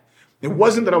that. It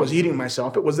wasn't that I was eating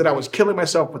myself. It was that I was killing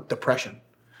myself with depression.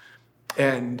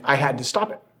 And I had to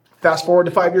stop it. Fast forward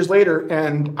to 5 years later,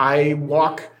 and I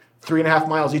walk 3.5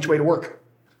 miles each way to work.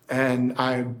 And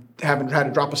I haven't had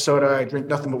a drop of soda. I drink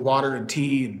nothing but water and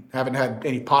tea, and haven't had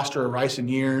any pasta or rice in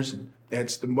years. And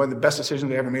it's one of the best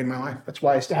decisions I ever made in my life. That's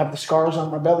why I still have the scars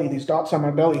on my belly. These dots on my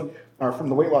belly are from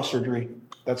the weight loss surgery.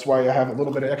 That's why I have a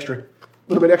little bit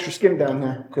extra skin down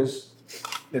there, because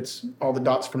it's all the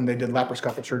dots from they did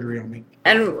laparoscopic surgery on me.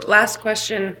 And last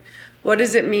question, what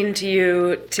does it mean to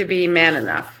you to be man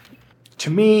enough? To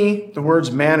me, the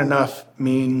words man enough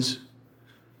means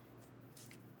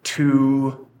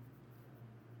to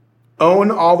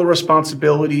own all the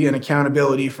responsibility and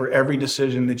accountability for every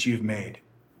decision that you've made.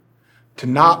 To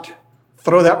not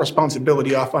throw that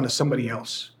responsibility off onto somebody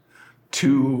else.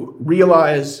 To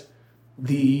realize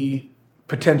the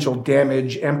potential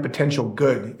damage and potential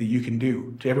good that you can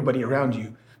do to everybody around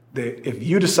you. That if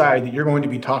you decide that you're going to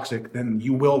be toxic, then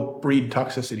you will breed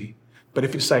toxicity. But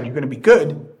if you decide you're going to be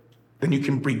good, then you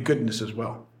can breed goodness as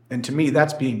well. And to me,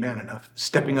 that's being man enough.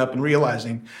 Stepping up and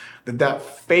realizing that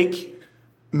fake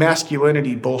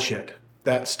masculinity bullshit,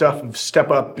 that stuff of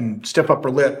step up and stiff upper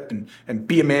lip and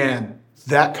be a man,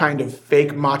 that kind of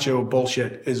fake macho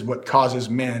bullshit is what causes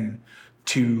men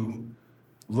to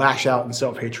lash out in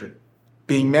self-hatred.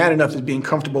 Being man enough is being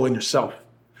comfortable in yourself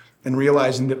and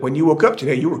realizing that when you woke up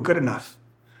today, you were good enough.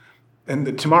 And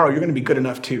that tomorrow you're going to be good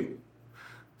enough too.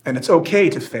 And it's okay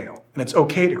to fail, and it's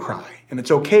okay to cry, and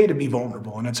it's okay to be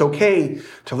vulnerable, and it's okay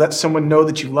to let someone know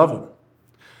that you love them.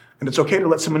 And it's okay to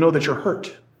let someone know that you're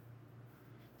hurt.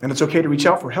 And it's okay to reach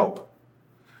out for help.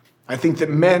 I think that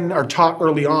men are taught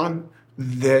early on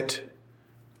that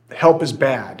help is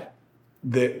bad.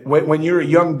 That when you're a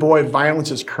young boy, violence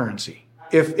is currency.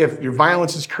 If your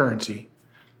violence is currency,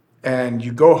 and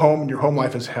you go home and your home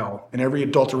life is hell, and every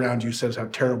adult around you says how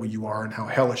terrible you are and how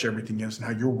hellish everything is and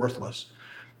how you're worthless,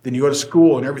 then you go to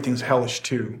school and everything's hellish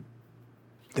too.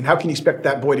 Then how can you expect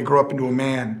that boy to grow up into a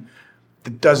man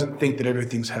that doesn't think that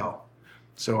everything's hell?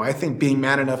 So I think being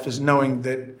man enough is knowing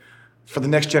that for the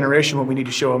next generation, what we need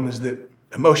to show them is that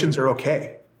emotions are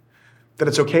okay, that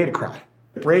it's okay to cry.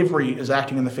 Bravery is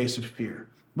acting in the face of fear.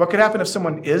 What could happen if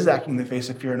someone is acting in the face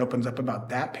of fear and opens up about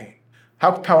that pain?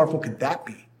 How powerful could that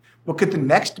be? What could the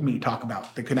next me talk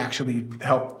about that could actually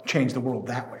help change the world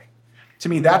that way? To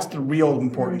me, that's the real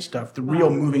important stuff, the real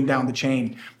moving down the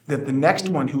chain, that the next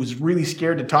one who is really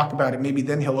scared to talk about it, maybe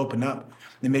then he'll open up.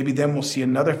 And maybe then we'll see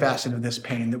another facet of this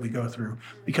pain that we go through.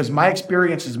 Because my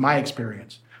experience is my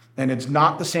experience. And it's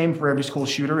not the same for every school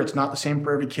shooter. It's not the same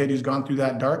for every kid who's gone through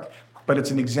that dark. But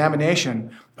it's an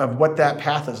examination of what that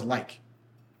path is like.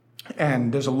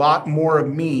 And there's a lot more of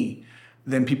me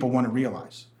than people want to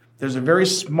realize. There's a very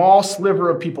small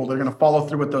sliver of people that are going to follow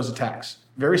through with those attacks.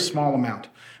 Very small amount.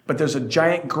 But there's a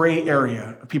giant gray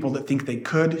area of people that think they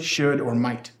could, should, or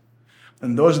might.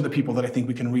 And those are the people that I think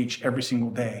we can reach every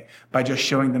single day by just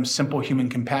showing them simple human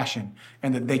compassion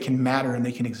and that they can matter and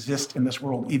they can exist in this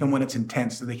world even when it's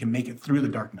intense, that they can make it through the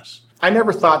darkness. I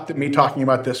never thought that me talking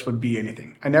about this would be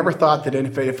anything. I never thought that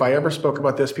if I ever spoke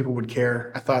about this, people would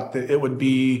care. I thought that it would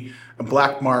be a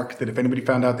black mark, that if anybody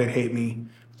found out, they'd hate me.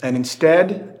 And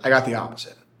instead, I got the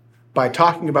opposite. By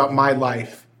talking about my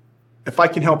life, if I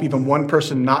can help even one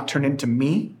person not turn into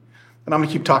me, then I'm going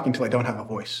to keep talking till I don't have a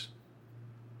voice.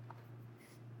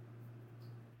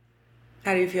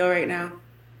 How do you feel right now?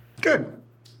 Good.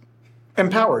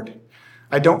 Empowered.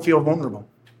 I don't feel vulnerable.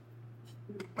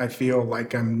 I feel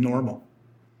like I'm normal.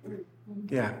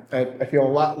 Yeah, I feel a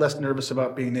lot less nervous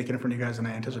about being naked in front of you guys than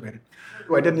I anticipated.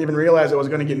 I didn't even realize I was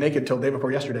going to get naked till the day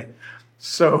before yesterday.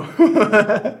 So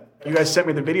you guys sent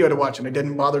me the video to watch, and I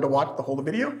didn't bother to watch the whole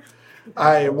video.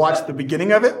 I watched the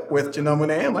beginning of it with Janelle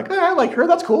Monáe. I'm like, I like her.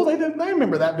 That's cool. I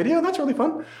remember that video. That's really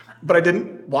fun. But I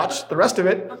didn't watch the rest of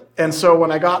it. And so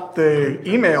when I got the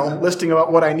email listing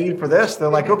about what I need for this, they're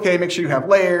like, okay, make sure you have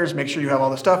layers, make sure you have all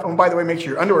this stuff. And by the way, make sure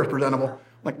your underwear is presentable. I'm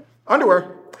like,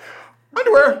 underwear?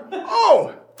 Underwear?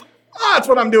 Oh, that's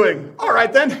what I'm doing. All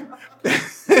right, then.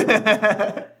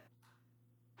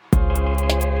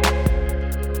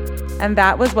 And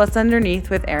that was What's Underneath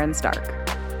with Aaron Stark.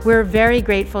 We're very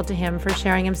grateful to him for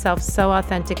sharing himself so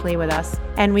authentically with us,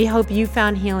 and we hope you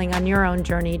found healing on your own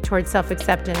journey towards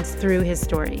self-acceptance through his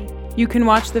story. You can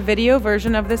watch the video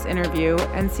version of this interview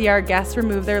and see our guests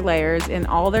remove their layers in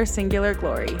all their singular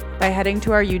glory by heading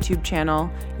to our YouTube channel,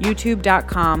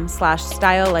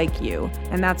 youtube.com/stylelikeyou,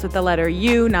 and that's with the letter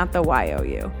U, not the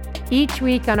YOU. Each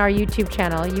week on our YouTube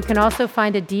channel, you can also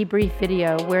find a debrief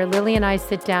video where Lily and I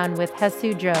sit down with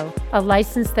Hesu Joe, a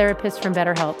licensed therapist from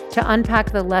BetterHelp, to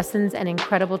unpack the lessons and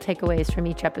incredible takeaways from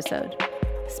each episode.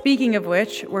 Speaking of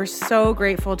which, we're so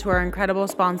grateful to our incredible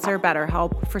sponsor,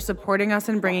 BetterHelp, for supporting us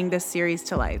in bringing this series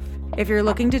to life. If you're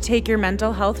looking to take your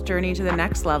mental health journey to the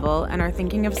next level and are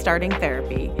thinking of starting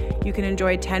therapy, you can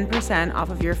enjoy 10% off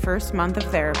of your first month of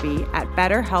therapy at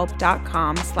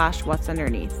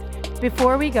betterhelp.com/whatsunderneath.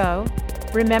 Before we go,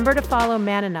 remember to follow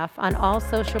Man Enough on all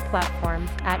social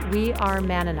platforms at We Are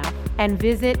Man Enough and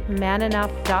visit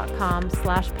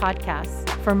manenough.com/podcasts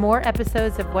for more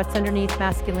episodes of What's Underneath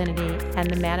Masculinity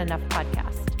and the Man Enough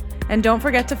podcast. And don't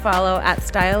forget to follow at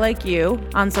Style Like You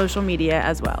on social media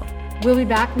as well. We'll be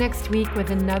back next week with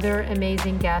another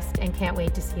amazing guest and can't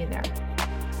wait to see you there.